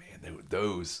 Man, they were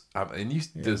those.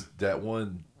 Does that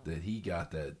one that he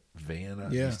got, that van?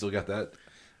 Yeah. You still got that?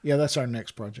 Yeah, that's our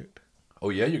next project. Oh,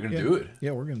 yeah? You're going to do it?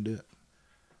 Yeah, we're going to do it.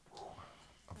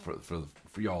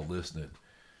 For y'all listening,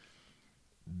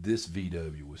 this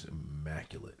VW was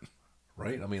immaculate,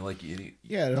 right? I mean, like... it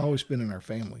had always been in our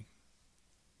family.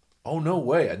 Oh, no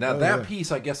way. Now, Oh, that yeah.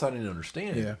 piece, I guess I didn't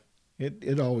understand. Yeah.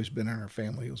 It always been in our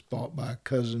family. It was bought by a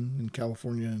cousin in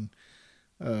California and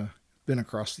been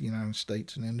across the United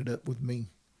States and ended up with me.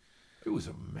 It was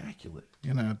immaculate.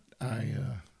 And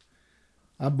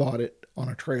I bought it on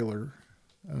a trailer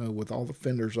with all the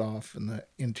fenders off and the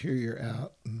interior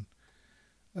out. And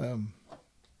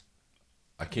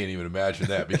I can't even imagine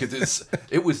that because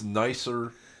it was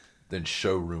nicer than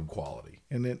showroom quality.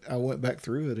 and I went back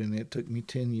through it, and it took me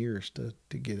 10 years to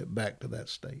get it back to that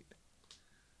state.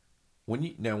 When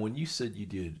you said you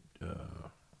did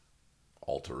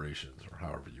alterations, or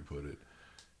however you put it,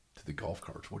 to the golf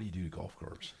carts, what do you do to golf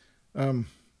carts?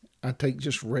 I take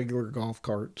just regular golf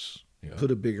carts, Yeah. put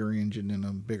a bigger engine in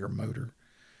a bigger motor,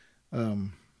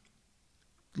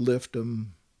 lift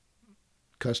them,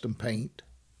 custom paint,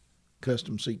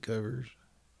 custom seat covers.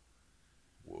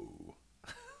 Whoa.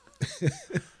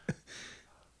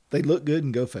 They look good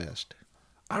and go fast.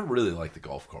 I really like the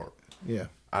golf cart. Yeah.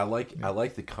 I like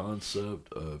the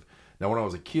concept of, now when I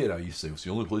was a kid, I used to say it's the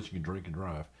only place you can drink and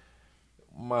drive.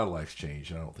 My life's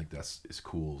changed, and I don't think that's as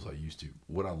cool as I used to.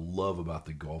 What I love about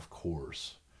the golf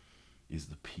course is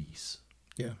the peace.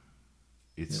 Yeah.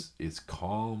 It's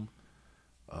calm.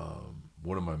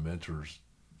 One of my mentors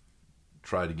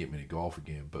tried to get me to golf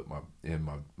again, but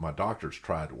my doctors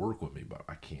tried to work with me, but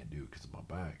I can't do it because of my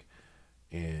back.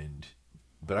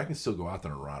 But I can still go out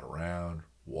there and ride around,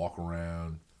 walk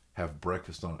around, have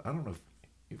breakfast on. I don't know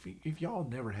if y'all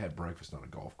never had breakfast on a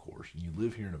golf course and you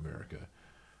live here in America.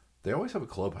 They always have a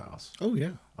clubhouse Oh,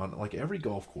 yeah. on like every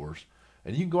golf course,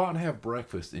 and you can go out and have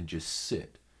breakfast and just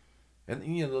sit. And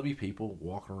there'll be people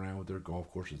walking around with their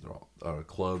golf courses, they're all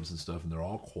clubs and stuff, and they're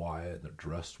all quiet and they're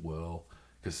dressed well.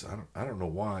 Because I don't know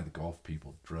why the golf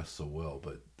people dress so well,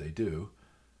 but they do.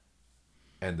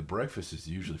 And the breakfast is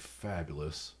usually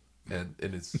fabulous, and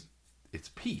it's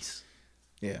peace.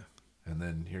 Yeah. And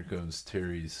then here comes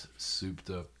Terry's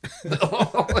souped up.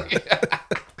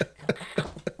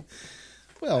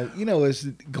 Well, as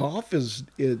golf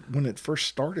when it first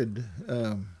started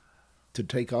to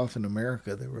take off in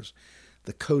America, there was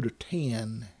the coat of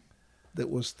tan that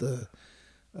was the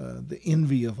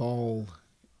envy of all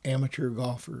amateur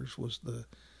golfers. Was the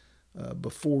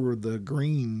before the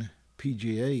green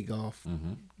PGA golf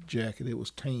jacket, it was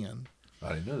tan.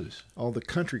 I didn't know this. All the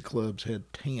country clubs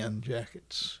had tan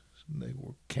jackets. They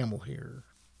wore camel hair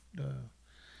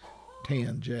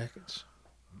tan jackets.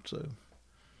 So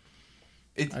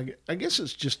I guess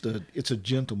it's just it's a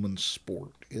gentleman's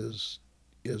sport is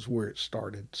where it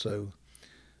started. So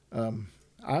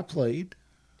I played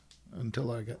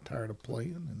until I got tired of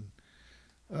playing,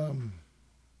 and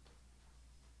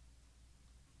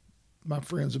my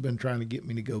friends have been trying to get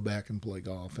me to go back and play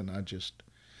golf, and I just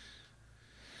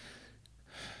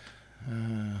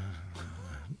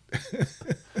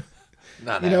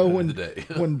Not happening today.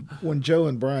 when Joe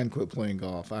and Brian quit playing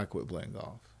golf, I quit playing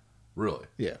golf. Really?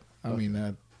 Yeah, I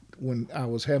mean, when I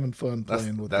was having fun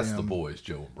playing with them, that's the boys,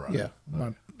 Joe and Brian. Yeah,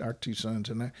 our two sons,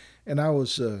 and I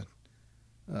was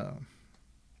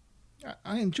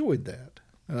I enjoyed that,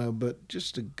 but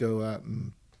just to go out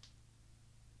and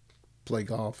play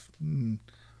golf,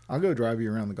 I'll go drive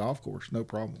you around the golf course, no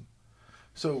problem.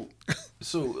 So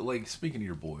like speaking of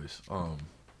your boys,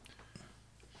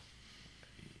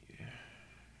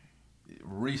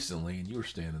 recently, and you were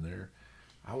standing there,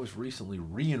 I was recently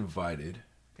re-invited,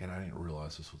 and I didn't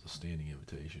realize this was a standing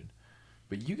invitation,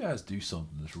 but you guys do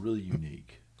something that's really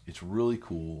unique. It's really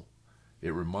cool.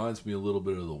 It reminds me a little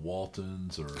bit of the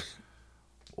Waltons,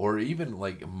 or even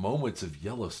like moments of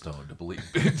Yellowstone, to be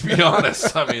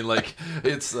honest. I mean, like,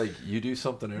 it's like you do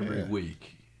something every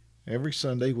week. Every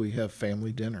Sunday we have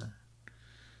family dinner.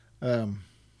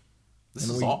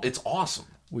 It's awesome.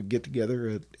 We get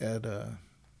together at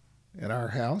our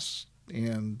house,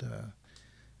 and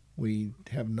we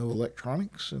have no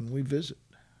electronics, and we visit.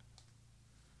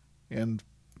 And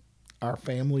our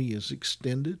family is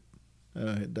extended.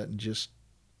 It doesn't just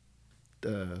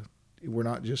we're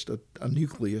not just a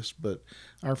nucleus, but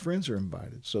our friends are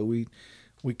invited. So we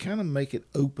kind of make it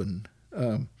open.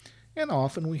 And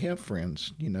often we have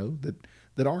friends,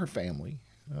 that are family,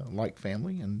 like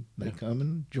family, and they come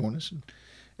and join us.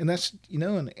 And that's,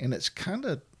 and it's kind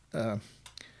of,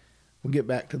 we'll get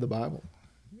back to the Bible.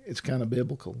 It's kind of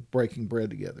biblical, breaking bread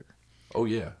together. Oh,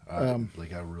 yeah. I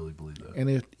really believe that.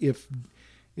 And if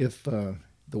the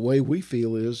way we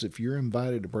feel is if you're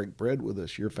invited to break bread with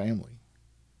us, you're family.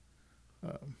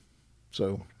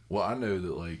 Well, I know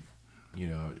that,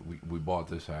 we bought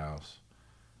this house,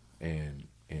 and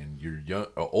you're young,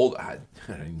 old. I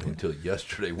didn't know until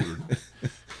yesterday we were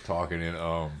talking and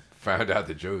found out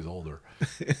that Joe's older.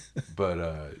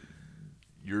 But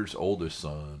your oldest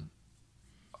son,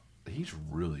 he's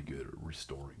really good at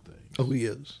restoring things. Oh, he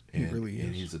is. He And, really is.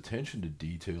 and his attention to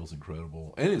detail is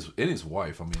incredible. And his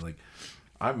wife. I mean, like,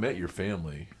 I met your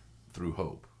family through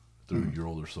Hope, through your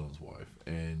older son's wife,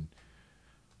 and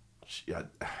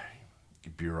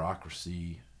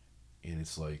bureaucracy, and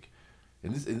it's like,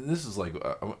 and this is like,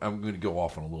 I'm going to go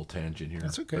off on a little tangent here.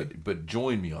 That's okay. But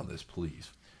join me on this,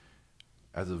 please.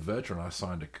 As a veteran, I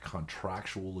signed a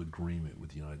contractual agreement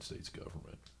with the United States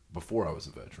government before I was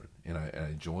a veteran, and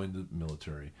I joined the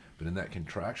military. But in that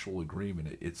contractual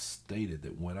agreement, it stated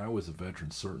that when I was a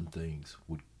veteran, certain things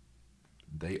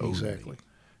they owed me.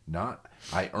 Not,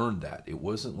 I earned that. It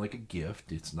wasn't like a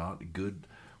gift. It's not good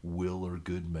will or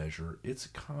good measure. It's a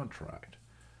contract.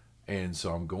 And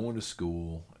so I'm going to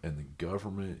school, and the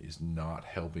government is not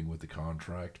helping with the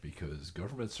contract because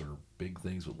governments are big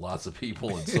things with lots of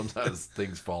people, and sometimes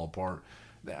things fall apart.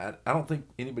 I don't think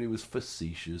anybody was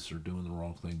facetious or doing the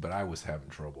wrong thing, but I was having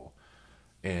trouble.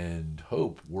 And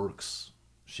Hope works.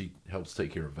 She helps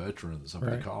take care of veterans up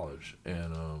at college,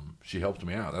 and she helped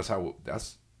me out. That's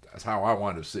how I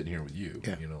wound up sitting here with you.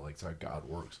 Yeah. You know, like, that's how God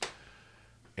works.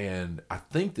 And I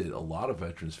think that a lot of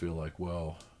veterans feel like,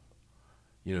 well,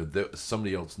 you know,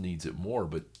 somebody else needs it more,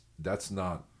 but that's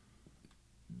a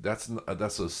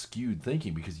skewed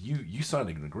thinking, because you signed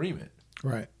an agreement.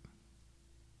 Right.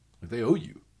 Like, they owe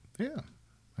you. Yeah.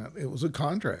 It was a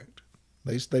contract.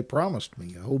 They promised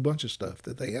me a whole bunch of stuff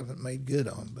that they haven't made good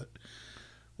on, but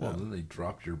then they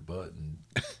dropped your butt in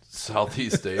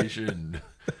Southeast Asia, and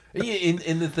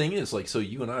the thing is, like, so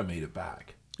you and I made it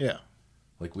back. Yeah.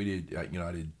 Like, we did, you know,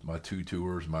 I did my 2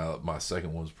 tours. My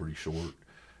second one was pretty short,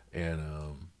 and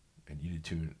you did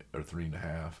 2 or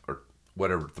 3.5 or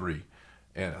whatever, 3.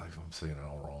 And I'm saying it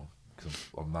all wrong because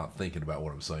I'm not thinking about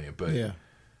what I'm saying, but yeah.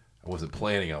 I wasn't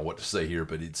planning on what to say here.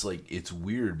 But it's like, it's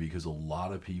weird because a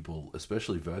lot of people,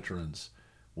 especially veterans,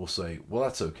 will say, "Well,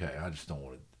 that's okay. I just don't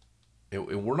want to."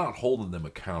 And we're not holding them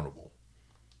accountable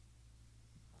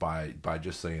by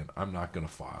just saying, "I'm not going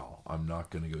to file. I'm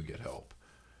not going to go get help."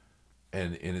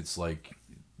 And it's like,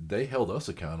 they held us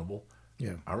accountable.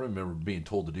 Yeah. I remember being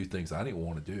told to do things I didn't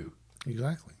want to do.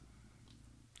 Exactly.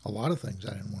 A lot of things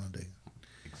I didn't want to do.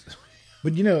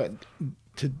 But, you know,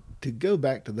 to go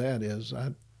back to that is,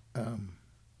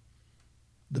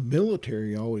 the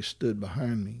military always stood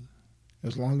behind me.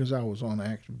 As long as I was on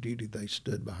active duty, they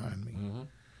stood behind me.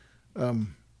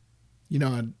 Mm-hmm. You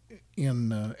know,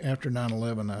 after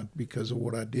 9/11, because of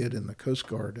what I did in the Coast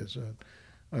Guard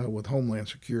with Homeland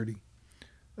Security,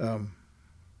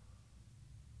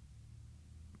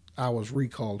 I was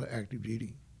recalled to active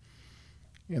duty,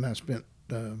 and I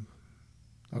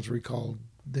was recalled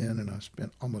then, and I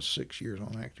spent almost 6 years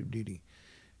on active duty.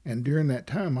 And during that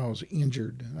time, I was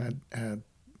injured. I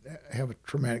have a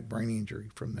traumatic brain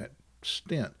injury from that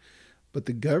stint, but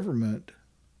the government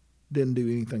didn't do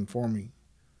anything for me.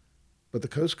 But the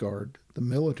Coast Guard, the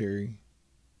military,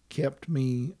 kept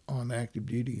me on active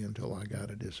duty until I got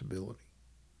a disability.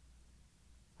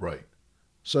 Right.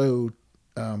 So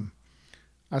I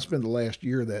spent the last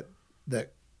year that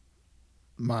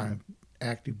my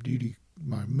active duty,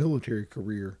 my military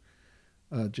career,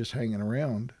 just hanging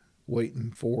around,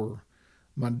 waiting for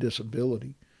my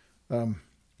disability. And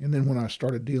then when I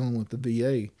started dealing with the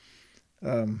VA,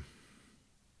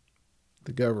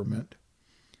 the government,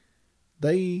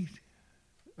 they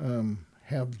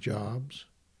have jobs,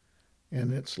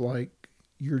 and it's like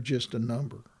you're just a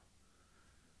number.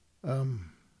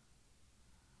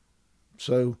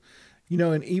 So, you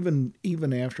know, and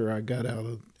even after I got out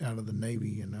of the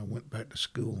Navy and I went back to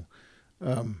school,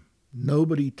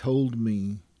 nobody told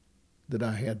me that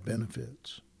I had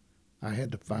benefits. I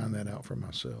had to find that out for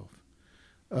myself.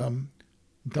 I'm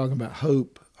talking about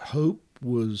Hope. Hope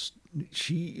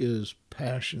she is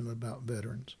passionate about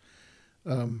veterans.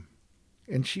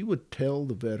 And she would tell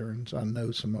the veterans, I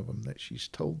know some of them that she's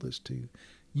told this to,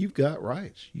 you've got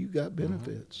rights, you've got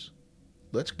benefits.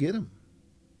 Mm-hmm. Let's get them.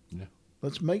 Yeah.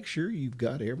 Let's make sure you've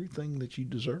got everything that you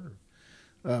deserve.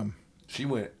 She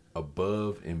went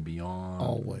above and beyond.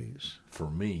 Always. For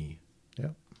me.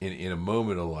 Yeah. In a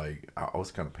moment of, like, I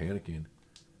was kind of panicking,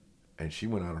 and she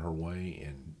went out of her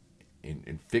way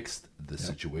and fixed the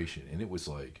situation. And it was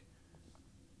like,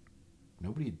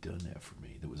 nobody had done that for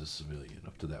me that was a civilian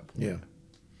up to that point. Yeah.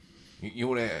 You know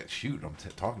what? I'm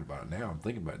talking about it now. I'm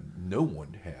thinking about it. No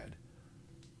one had.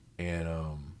 And,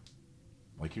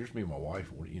 like, here's me and my wife.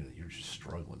 You're just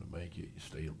struggling to make it. You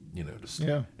stay,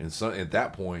 yeah. And so at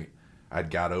that point,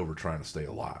 I'd got over trying to stay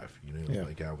alive. Yeah.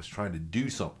 Like, I was trying to do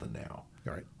something now.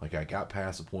 Right. Like, I got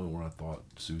past the point where I thought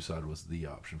suicide was the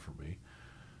option for me.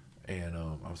 And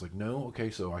I was like, no,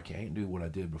 okay, so I can't do what I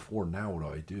did before. Now what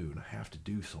do I do? And I have to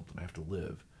do something. I have to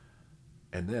live.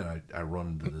 And then I run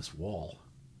into this wall,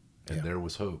 and there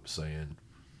was hope saying,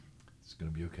 it's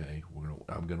gonna be okay.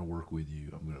 I'm gonna work with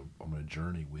you. I'm gonna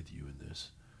journey with you in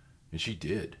this. And she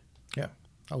did. Yeah.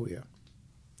 Oh yeah.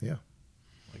 Yeah.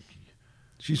 Like,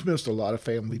 She's missed a lot of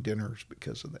family dinners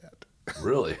because of that.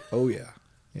 really? Oh yeah.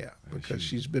 Yeah. Because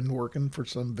she's been working for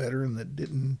some veteran that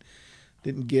didn't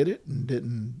get it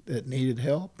and that needed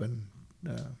help, and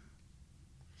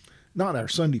not our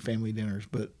Sunday family dinners,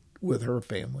 but with her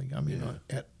family. I mean,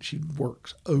 she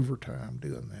works overtime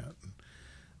doing that.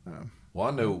 Well,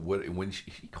 I know when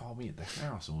she called me at the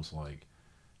house and was like,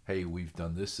 hey, we've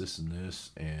done this, this, and this,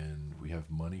 and we have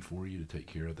money for you to take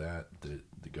care of that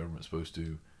the government's supposed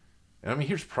to. And I mean,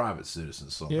 here's private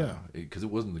citizens somehow, because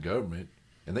it wasn't the government,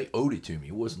 and they owed it to me.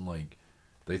 It wasn't like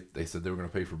they said they were going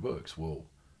to pay for books. Well,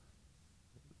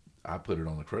 I put it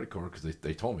on the credit card because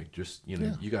they told me, just,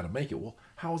 you got to make it. Well,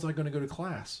 how was I going to go to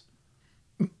class?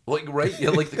 Like, right? Yeah,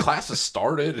 like the classes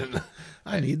started, and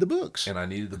I need the books. And I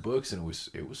needed the books, and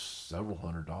it was several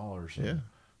 $100s. Yeah.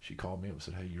 She called me up and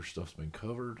said, hey, your stuff's been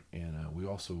covered, and we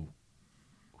also,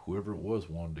 whoever it was,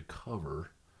 wanted to cover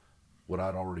what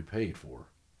I'd already paid for.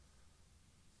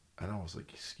 And I was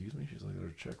like, excuse me? She's like,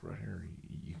 there's a check right here.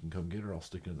 You can come get her. I'll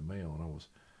stick it in the mail. And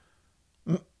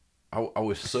I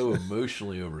was so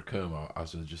emotionally overcome. I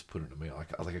was going to just put it in the mail. I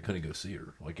couldn't go see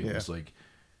her. Like, it was like,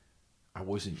 I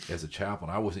wasn't, as a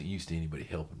chaplain, I wasn't used to anybody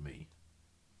helping me,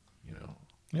 you know?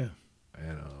 Yeah.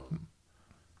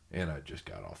 And I just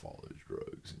got off all those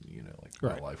drugs, and,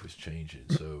 my life was changing.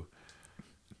 So,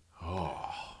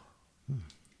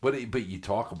 but you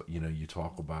talk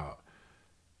about,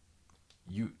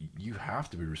 you have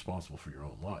to be responsible for your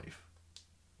own life.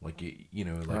 Like,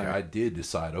 I did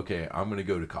decide, okay, I'm going to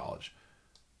go to college.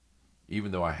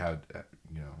 Even though I had,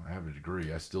 I have a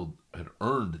degree, I still had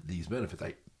earned these benefits.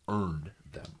 I earned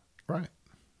them. Right.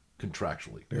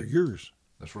 Contractually. They're yours.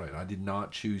 That's right. I did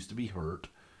not choose to be hurt.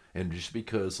 And just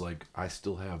because, like, I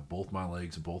still have both my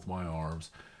legs and both my arms,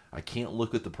 I can't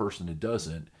look at the person who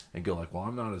doesn't and go like, well,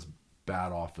 I'm not as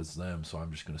bad off as them, so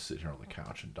I'm just going to sit here on the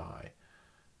couch and die.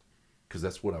 Because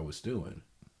that's what I was doing.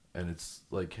 And it's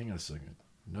like, hang on a second.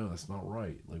 No, that's not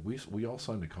right. Like, we all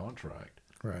signed a contract.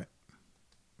 Right.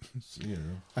 So, you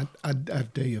know.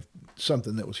 I'd tell you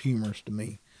something that was humorous to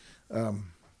me.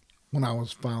 When I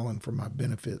was filing for my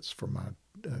benefits for my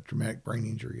traumatic brain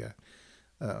injury,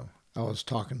 I was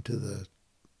talking to the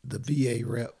VA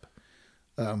rep,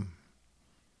 and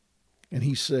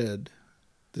he said,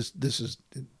 this is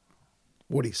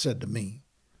what he said to me.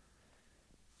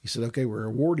 He said, okay, we're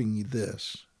awarding you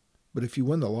this, but if you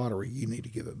win the lottery, you need to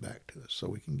give it back to us so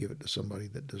we can give it to somebody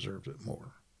that deserves it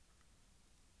more.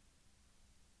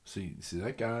 See,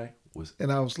 that guy was...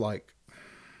 And I was like,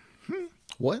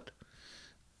 what?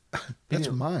 That's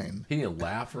mine. He didn't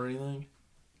laugh or anything?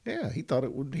 Yeah, he thought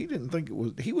it would. He didn't think it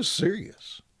was. He was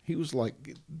serious. He was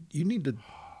like, you need to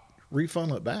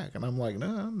refund it back. And I'm like, no,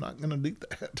 I'm not going to do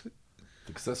that.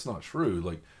 Because that's not true.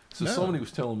 Like, so No. somebody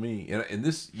was telling me, and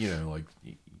this, like,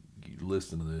 you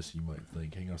listen to this, you might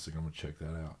think, hang on a second, I'm going to check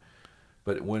that out.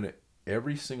 But when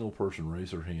every single person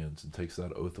raises their hands and takes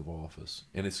that oath of office,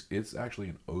 and it's actually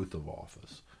an oath of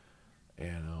office,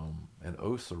 and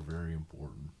oaths are very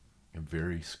important and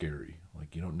very scary.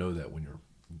 Like, you don't know that when you're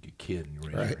a kid and you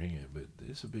raise your hand, but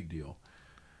it's a big deal.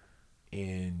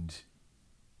 And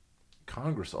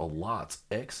Congress allots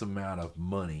X amount of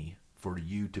money for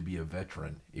you to be a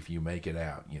veteran if you make it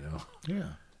out,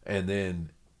 Yeah. And then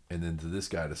to this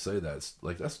guy to say that's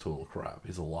total crap.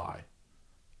 It's a lie.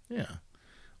 Yeah.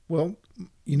 Well,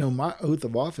 my oath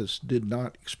of office did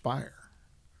not expire.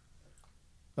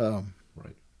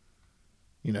 Right.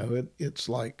 It's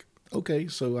like, okay,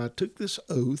 so I took this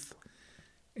oath,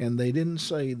 and they didn't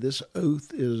say this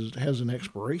oath has an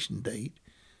expiration date,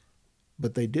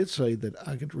 but they did say that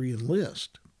I could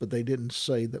re-enlist, but they didn't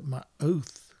say that my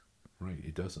oath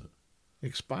it doesn't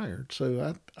expired.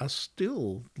 So I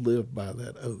still live by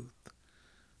that oath.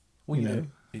 Well,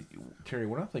 Terry,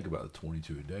 when I think about the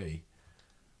 22 a day,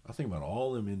 I think about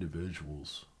all them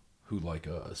individuals who, like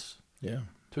us,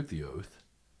 took the oath,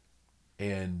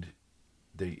 and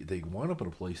they wound up in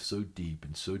a place so deep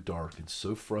and so dark and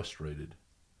so frustrated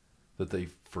that they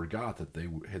forgot that they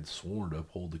had sworn to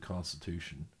uphold the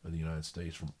Constitution of the United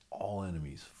States from all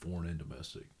enemies, foreign and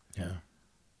domestic. Yeah.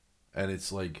 And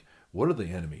it's like, what are the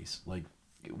enemies? Like,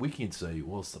 we can say,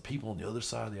 well, it's the people on the other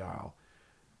side of the aisle.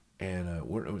 And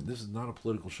this is not a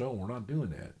political show. We're not doing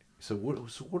that. So what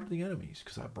are the enemies?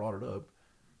 Because I brought it up.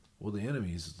 Well, the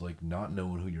enemy is like not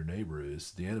knowing who your neighbor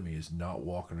is. The enemy is not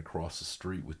walking across the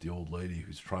street with the old lady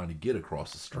who's trying to get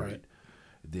across the street. Right.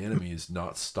 The enemy is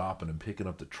not stopping and picking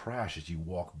up the trash as you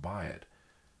walk by it.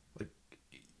 Like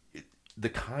the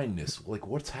kindness, like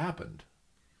what's happened?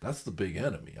 That's the big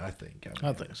enemy, I think.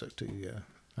 I think so too. Yeah.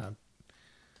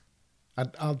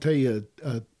 I'll tell you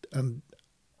an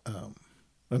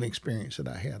experience that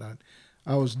I had.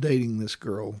 I was dating this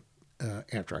girl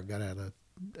after I got out of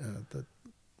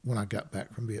when I got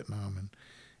back from Vietnam,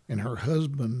 and her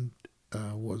husband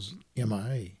was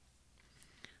MIA,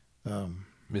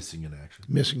 Missing in action.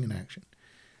 Missing in action.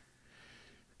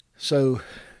 So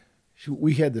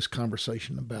we had this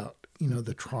conversation about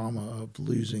the trauma of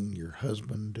losing your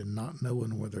husband and not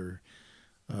knowing whether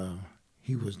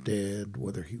he was dead,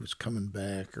 whether he was coming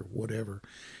back or whatever.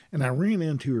 And I ran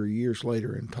into her years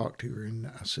later and talked to her, and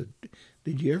I said,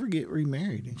 "Did you ever get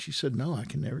remarried?" And she said, "No, I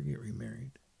can never get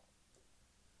remarried."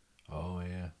 Oh,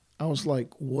 yeah. I was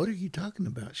like, "What are you talking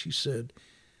about?" She said,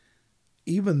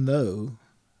 "Even though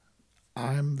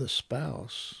I'm the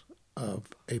spouse of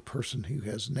a person who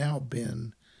has now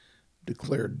been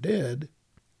declared dead,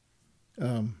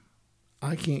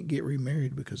 I can't get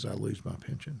remarried because I lose my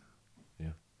pension."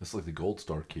 Yeah. It's like the Gold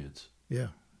Star kids. Yeah.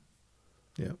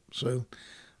 Yeah. So,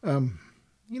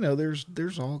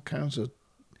 there's all kinds of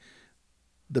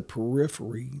the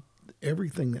periphery,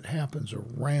 everything that happens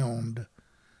around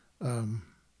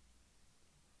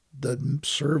the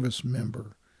service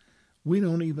member. We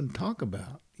don't even talk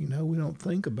about, we don't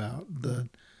think about the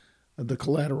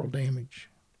collateral damage.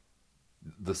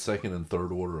 The second and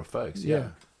third order effects. Yeah.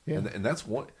 Yeah. And that's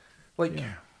one, like,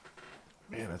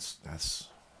 man, that's,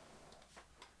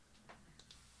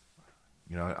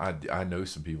 I know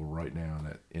some people right now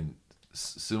that in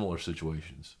similar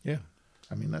situations. Yeah.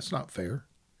 I mean, that's not fair.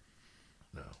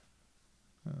 No.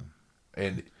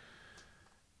 And,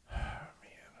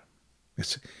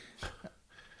 It's,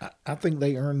 I think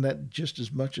they earned that just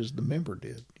as much as the member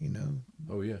did,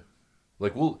 Oh yeah.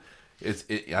 Like,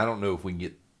 I don't know if we can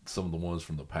get some of the ones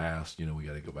from the past, we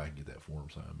got to go back and get that form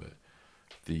signed, but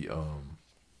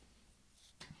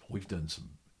we've done some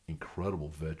incredible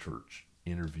vet church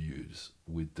interviews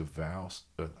with divorced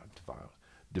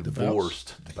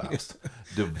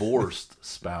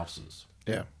spouses.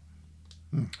 Yeah.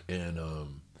 And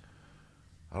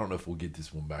I don't know if we'll get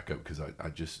this one back up because I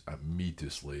meet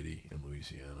this lady in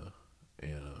Louisiana,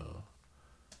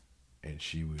 and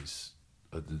she was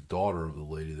the daughter of the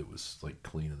lady that was like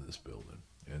cleaning this building,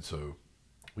 and so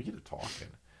we get to talking,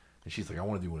 and she's like, "I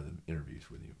want to do one of the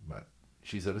interviews with you," but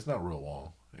she said it's not real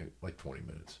long, like 20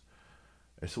 minutes,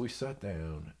 and so we sat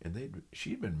down, and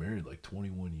she'd been married like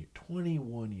 21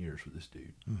 years with this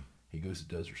dude. He goes to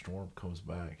Desert Storm, comes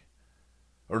back,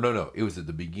 or no, it was at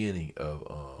the beginning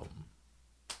of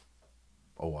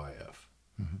OIF,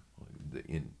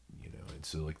 and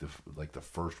so like the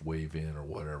first wave in or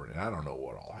whatever, and I don't know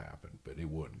what all happened, but it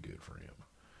wasn't good for him.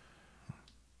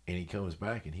 And he comes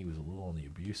back, and he was a little on the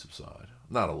abusive side.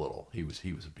 Not a little. He was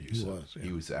abusive. He was, yeah.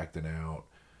 He was acting out.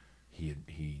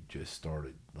 He just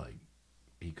started like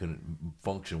he couldn't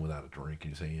function without a drink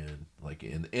in his hand. Like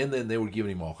and then they were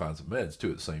giving him all kinds of meds too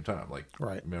at the same time. Like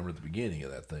right. Remember at the beginning of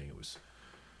that thing, it was.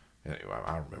 Anyway,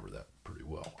 I remember that pretty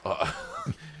well.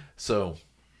 So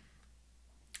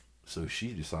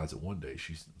she decides that one day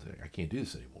she's like, "I can't do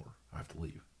this anymore. I have to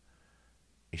leave."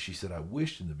 And she said, "I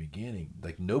wished in the beginning,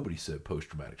 like nobody said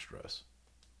post-traumatic stress.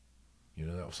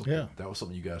 That was something. Yeah. That was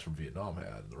something you guys from Vietnam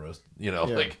had, and the rest,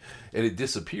 like, and it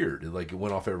disappeared. It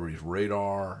went off everybody's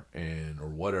radar or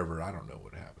whatever. I don't know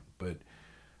what happened, but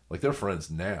like they're friends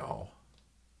now.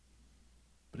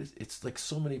 But it's like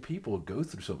so many people go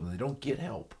through something, they don't get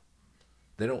help.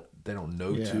 They don't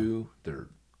know to.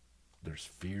 There's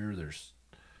fear. There's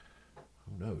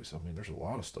who knows? I mean, there's a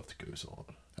lot of stuff that goes on.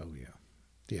 Oh, yeah.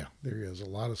 Yeah, there is a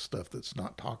lot of stuff that's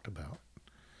not talked about.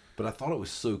 But I thought it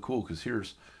was so cool because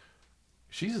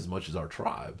she's as much as our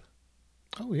tribe.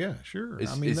 Oh, yeah, sure.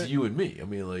 It's you and me. I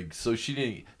mean, like, so she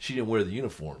didn't wear the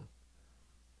uniform.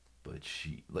 But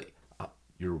she, like,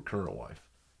 your current wife,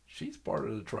 she's part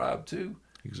of the tribe, too.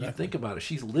 Exactly. You think about it.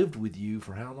 She's lived with you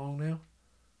for how long now?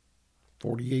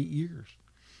 48 years.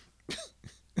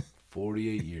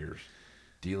 48 years.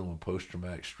 Dealing with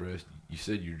post-traumatic stress. You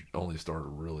said you only started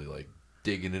really like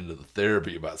digging into the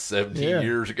therapy about 17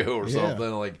 years ago or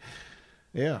something. Like,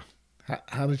 yeah.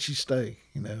 How did she stay?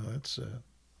 That's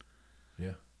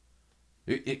yeah.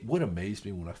 It what amazed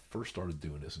me when I first started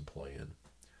doing this and playing.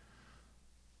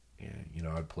 And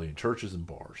I'd play in churches and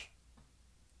bars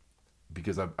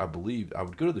because I believed I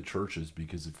would go to the churches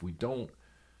because if we don't,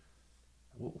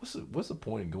 what's the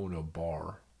point in going to a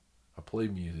bar I play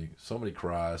music. Somebody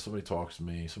cries. Somebody talks to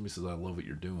me. Somebody says, I love what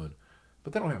you're doing.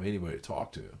 But they don't have anybody to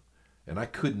talk to. And I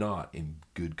could not, in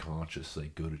good conscience,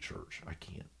 say, go to church. I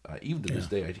can't. Even to this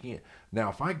day, I can't. Now,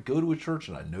 if I go to a church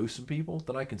and I know some people,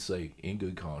 then I can say, in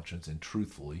good conscience and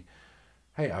truthfully,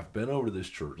 hey, I've been over to this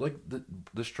church. Like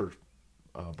this church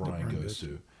Brian goes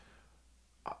to.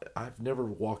 I've never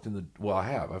walked in the... Well, I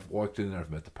have. I've walked in there.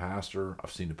 I've met the pastor.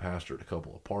 I've seen the pastor at a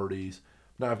couple of parties.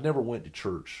 Now, I've never went to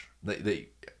church.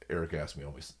 Eric asks me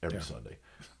always every Sunday,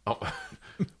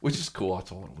 which is cool. I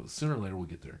told him sooner or later we'll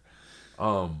get there.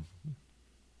 But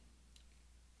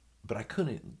I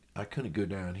couldn't go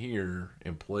down here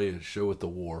and play a show at the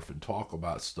wharf and talk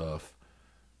about stuff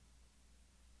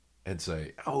and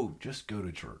say, oh, just go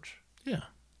to church. Yeah.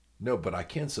 No, but I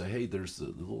can say, hey, there's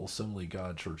the little Assembly of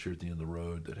God church here at the end of the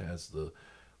road that has the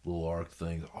little arc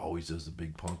thing, that always does the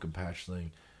big pumpkin patch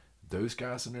thing. Those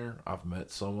guys in there, I've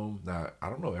met some of them. Now, I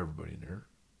don't know everybody in there,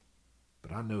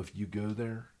 but I know if you go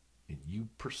there and you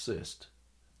persist,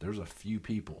 there's a few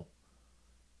people.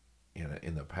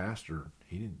 And the pastor,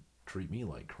 he didn't treat me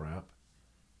like crap.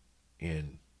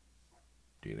 And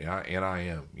dude, I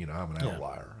am, I'm an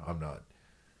outlier. I'm not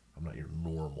your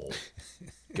normal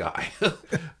guy.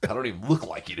 I don't even look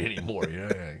like it anymore,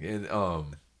 And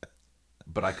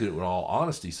but I could, in all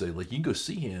honesty, say, like, you can go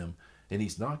see him, and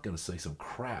he's not going to say some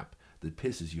crap that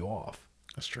pisses you off.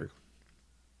 That's true.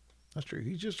 That's true.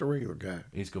 He's just a regular guy. And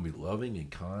he's going to be loving and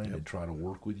kind and try to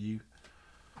work with you.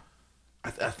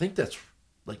 I think that's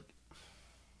like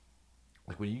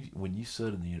when you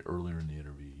said earlier in the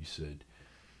interview, you said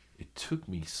it took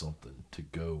me something to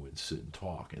go and sit and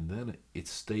talk, and then it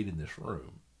stayed in this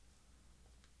room.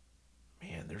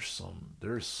 Man,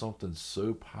 there's something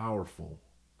so powerful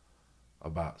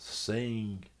about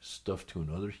saying stuff to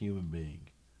another human being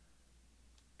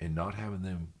and not having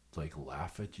them like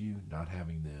laugh at you, not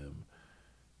having them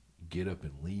get up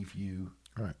and leave you.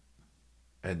 Right.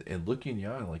 And look in the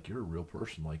eye like you're a real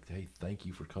person. Like, hey, thank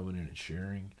you for coming in and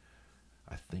sharing.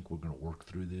 I think we're going to work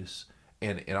through this.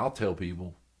 And I'll tell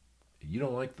people, you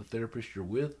don't like the therapist you're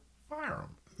with, fire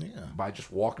them. Yeah. By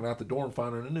just walking out the door and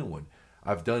finding a new one.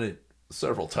 I've done it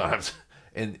several times.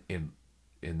 And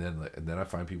then I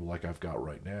find people like I've got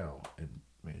right now. And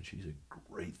man, she's a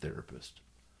great therapist.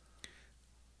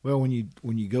 Well, when you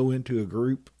go into a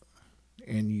group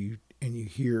and you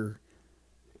hear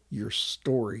your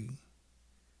story,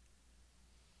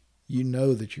 you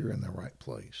know that you're in the right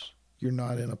place. You're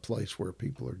not in a place where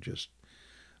people are just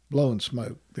blowing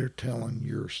smoke. They're telling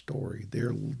your story.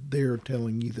 They're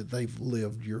telling you that they've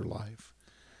lived your life.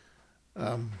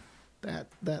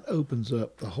 That opens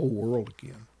up the whole world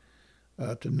again.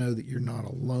 To know that you're not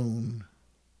alone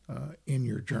in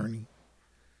your journey,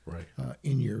 right?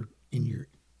 In your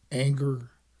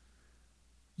anger,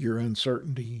 your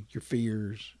uncertainty, your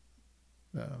fears,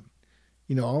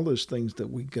 all those things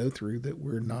that we go through that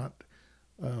we're not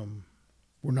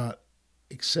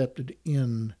accepted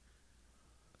in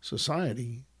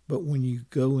society. But when you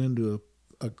go into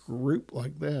a group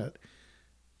like that,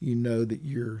 you know that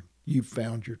you've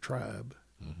found your tribe.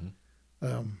 Mm-hmm.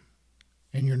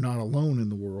 And you're not alone in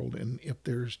the world. And if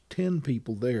there's 10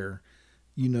 people there,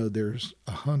 there's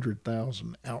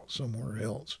 100,000 out somewhere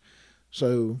else.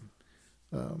 So,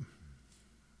 I'm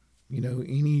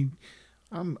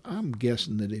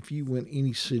guessing that if you went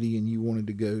any city and you wanted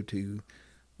to go to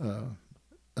a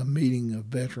meeting of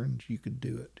veterans, you could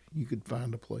do it. You could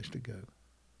find a place to go.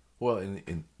 Well,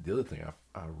 and the other thing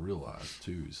I realized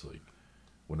too is like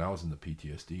when I was in the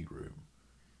PTSD group,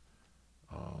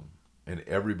 and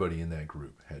everybody in that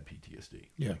group had PTSD.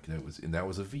 Yeah. Like that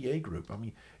was a VA group. I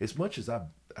mean, as much as I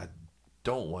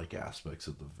don't like aspects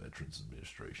of the Veterans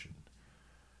Administration,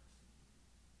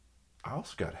 I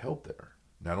also got help there.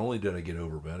 Not only did I get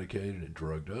over medicated and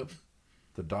drugged up,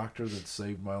 the doctor that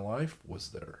saved my life was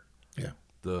there. Yeah.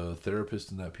 The therapist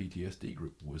in that PTSD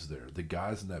group was there. The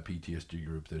guys in that PTSD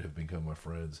group that have become my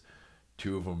friends,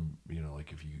 two of them,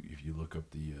 like if you look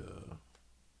up the,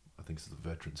 I think it's the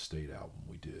Veteran State album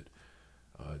we did,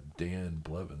 Dan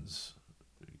Blevins,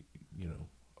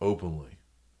 openly,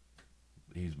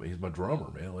 he's my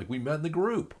drummer, man. Like we met in the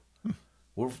group.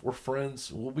 We're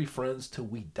friends. We'll be friends till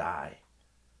we die.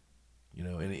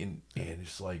 And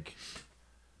it's like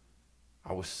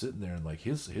I was sitting there and like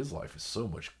his life is so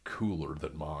much cooler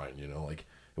than mine. Like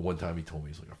at one time he told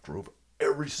me, he's like, I've drove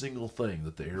every single thing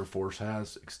that the Air Force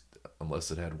has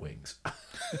unless it had wings.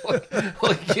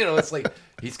 It's like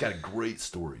he's got great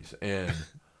stories and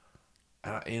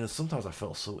sometimes I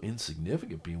felt so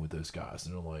insignificant being with those guys,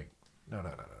 and they're like, no,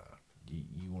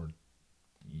 you weren't.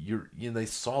 They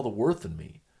saw the worth in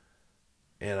me,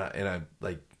 and I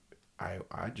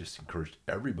I just encouraged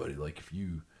everybody, like if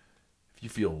you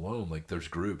feel alone, like there's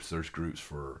groups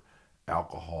for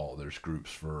alcohol, there's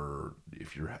groups for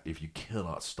if you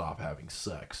cannot stop having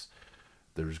sex,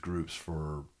 there's groups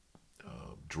for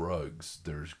drugs,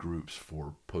 there's groups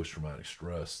for post-traumatic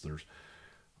stress, there's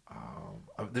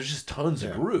just tons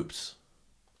of groups,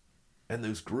 and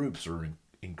those groups are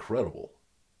incredible.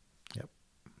 Yep,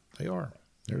 they are.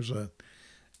 There's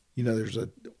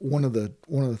one of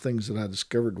the things that I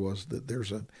discovered was that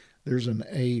there's an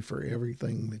A for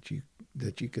everything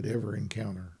that you could ever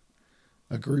encounter.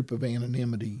 A group of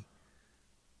anonymity.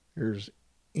 There's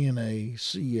NA,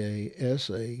 CA,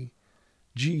 SA,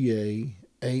 GA,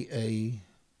 AA,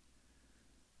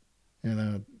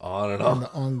 and on and on. And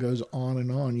the on goes on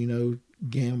and on.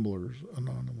 Gamblers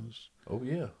Anonymous. Oh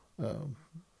yeah.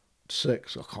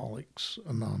 Sex Alcoholics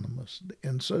Anonymous,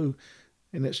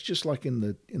 and it's just like in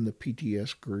the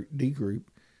PTS group, D group.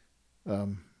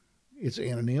 It's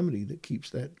anonymity that keeps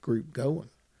that group going.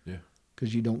 Yeah.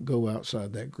 Because you don't go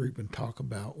outside that group and talk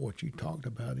about what you talked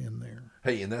about in there.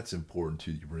 Hey, and that's important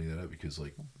too. You bring that up because,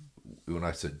 like, when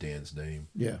I said Dan's name,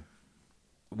 yeah,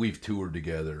 we've toured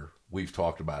together. We've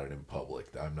talked about it in public.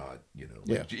 I'm not,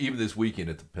 even this weekend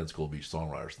at the Pensacola Beach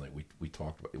Songwriters thing, we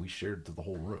talked about it. We shared it to the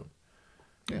whole room.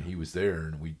 Yeah. And he was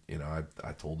there, and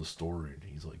I told the story, and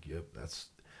he's like, "Yep, that's,"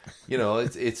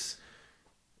 it's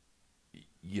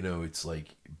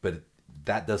like, but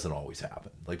that doesn't always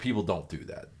happen. Like, people don't do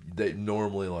that. They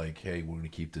normally like, "Hey, we're gonna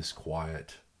keep this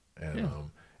quiet,"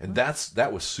 and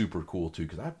that was super cool too,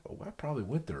 because I probably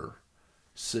went there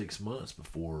 6 months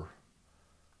before,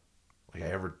 like,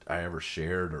 I ever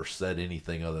shared or said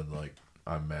anything other than, like,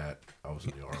 "I'm Matt, I was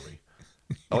in the Army."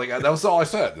 Like, that was all I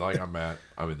said. Like, "I'm Matt,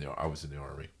 I was in the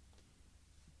Army."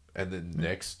 And then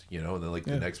next, and then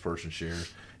the next person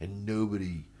shares, and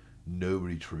nobody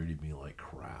treated me like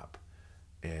crap,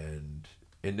 and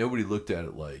nobody looked at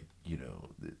it like,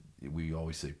 we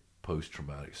always say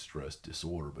post-traumatic stress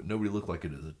disorder, but nobody looked like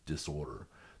it as a disorder.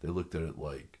 They looked at it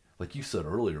like you said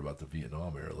earlier about the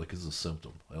Vietnam era, like it's a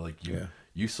symptom. Like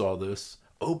you saw this.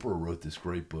 Oprah wrote this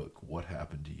great book, What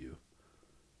Happened to You?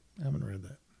 I haven't read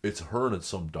that. It's her and it's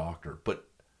some doctor, but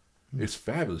it's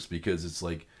fabulous because it's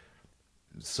like,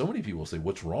 so many people say,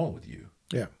 "What's wrong with you?"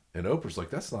 Yeah. And Oprah's like,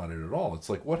 "That's not it at all." It's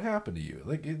like, "What happened to you?"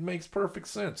 Like, it makes perfect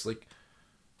sense. Like,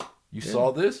 you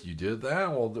saw this, you did that.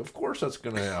 Well, of course that's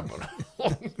going to happen.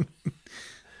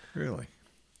 Really?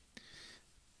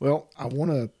 Well, I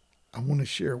want to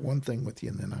share one thing with you,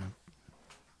 and then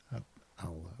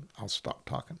I'll stop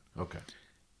talking. Okay.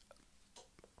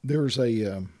 There is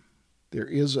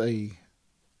a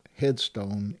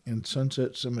headstone in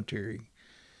Sunset Cemetery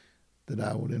that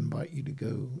I would invite you to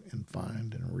go and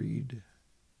find and read.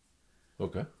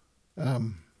 Okay.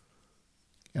 And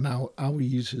I will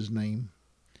use his name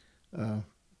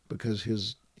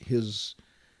because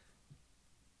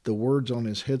the words on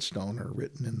his headstone are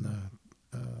written in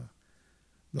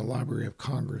the Library of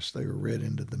Congress. They were read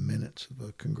into the minutes of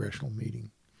a congressional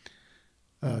meeting.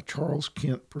 Charles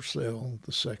Kent Purcell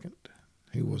II,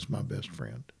 who was my best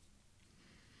friend.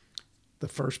 The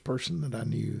first person that I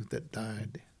knew that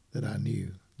died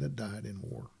in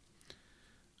war.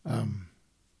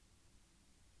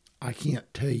 I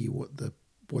can't tell you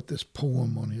what this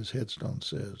poem on his headstone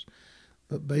says,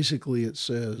 but basically it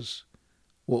says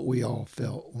what we all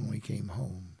felt when we came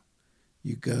home.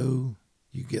 You go,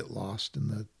 you get lost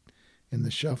in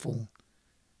the shuffle.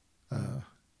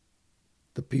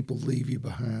 The people leave you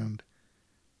behind,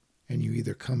 and you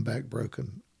either come back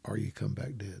broken or you come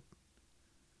back dead.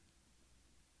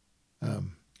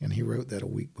 And he wrote that a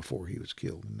week before he was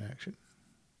killed in action.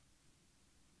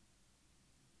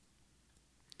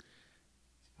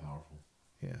 It's powerful.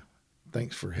 Yeah.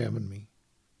 Thanks for having me.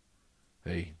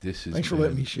 Hey, thanks for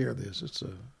letting me share this. It's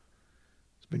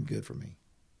been good for me.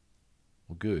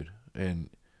 Well, good.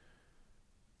 And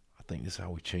I think this is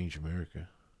how we change America.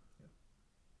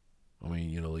 I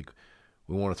mean, like,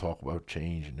 we want to talk about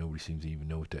change and nobody seems to even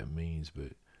know what that means,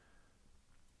 but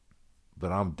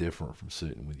I'm different from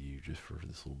sitting with you just for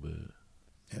this little bit.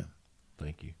 Yeah.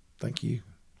 Thank you. Thank you.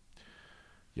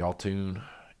 Y'all tune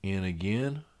in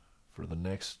again for the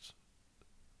next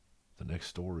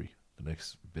story, the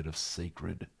next bit of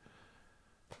sacred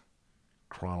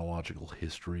chronological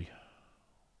history,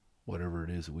 whatever it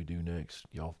is that we do next.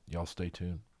 Y'all stay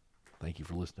tuned. Thank you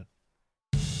for listening.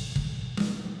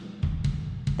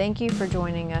 Thank you for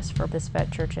joining us for this Vet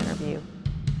Church interview.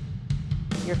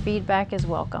 Your feedback is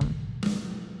welcome.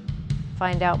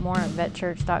 Find out more at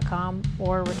vetchurch.com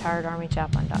or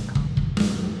retiredarmychaplain.com.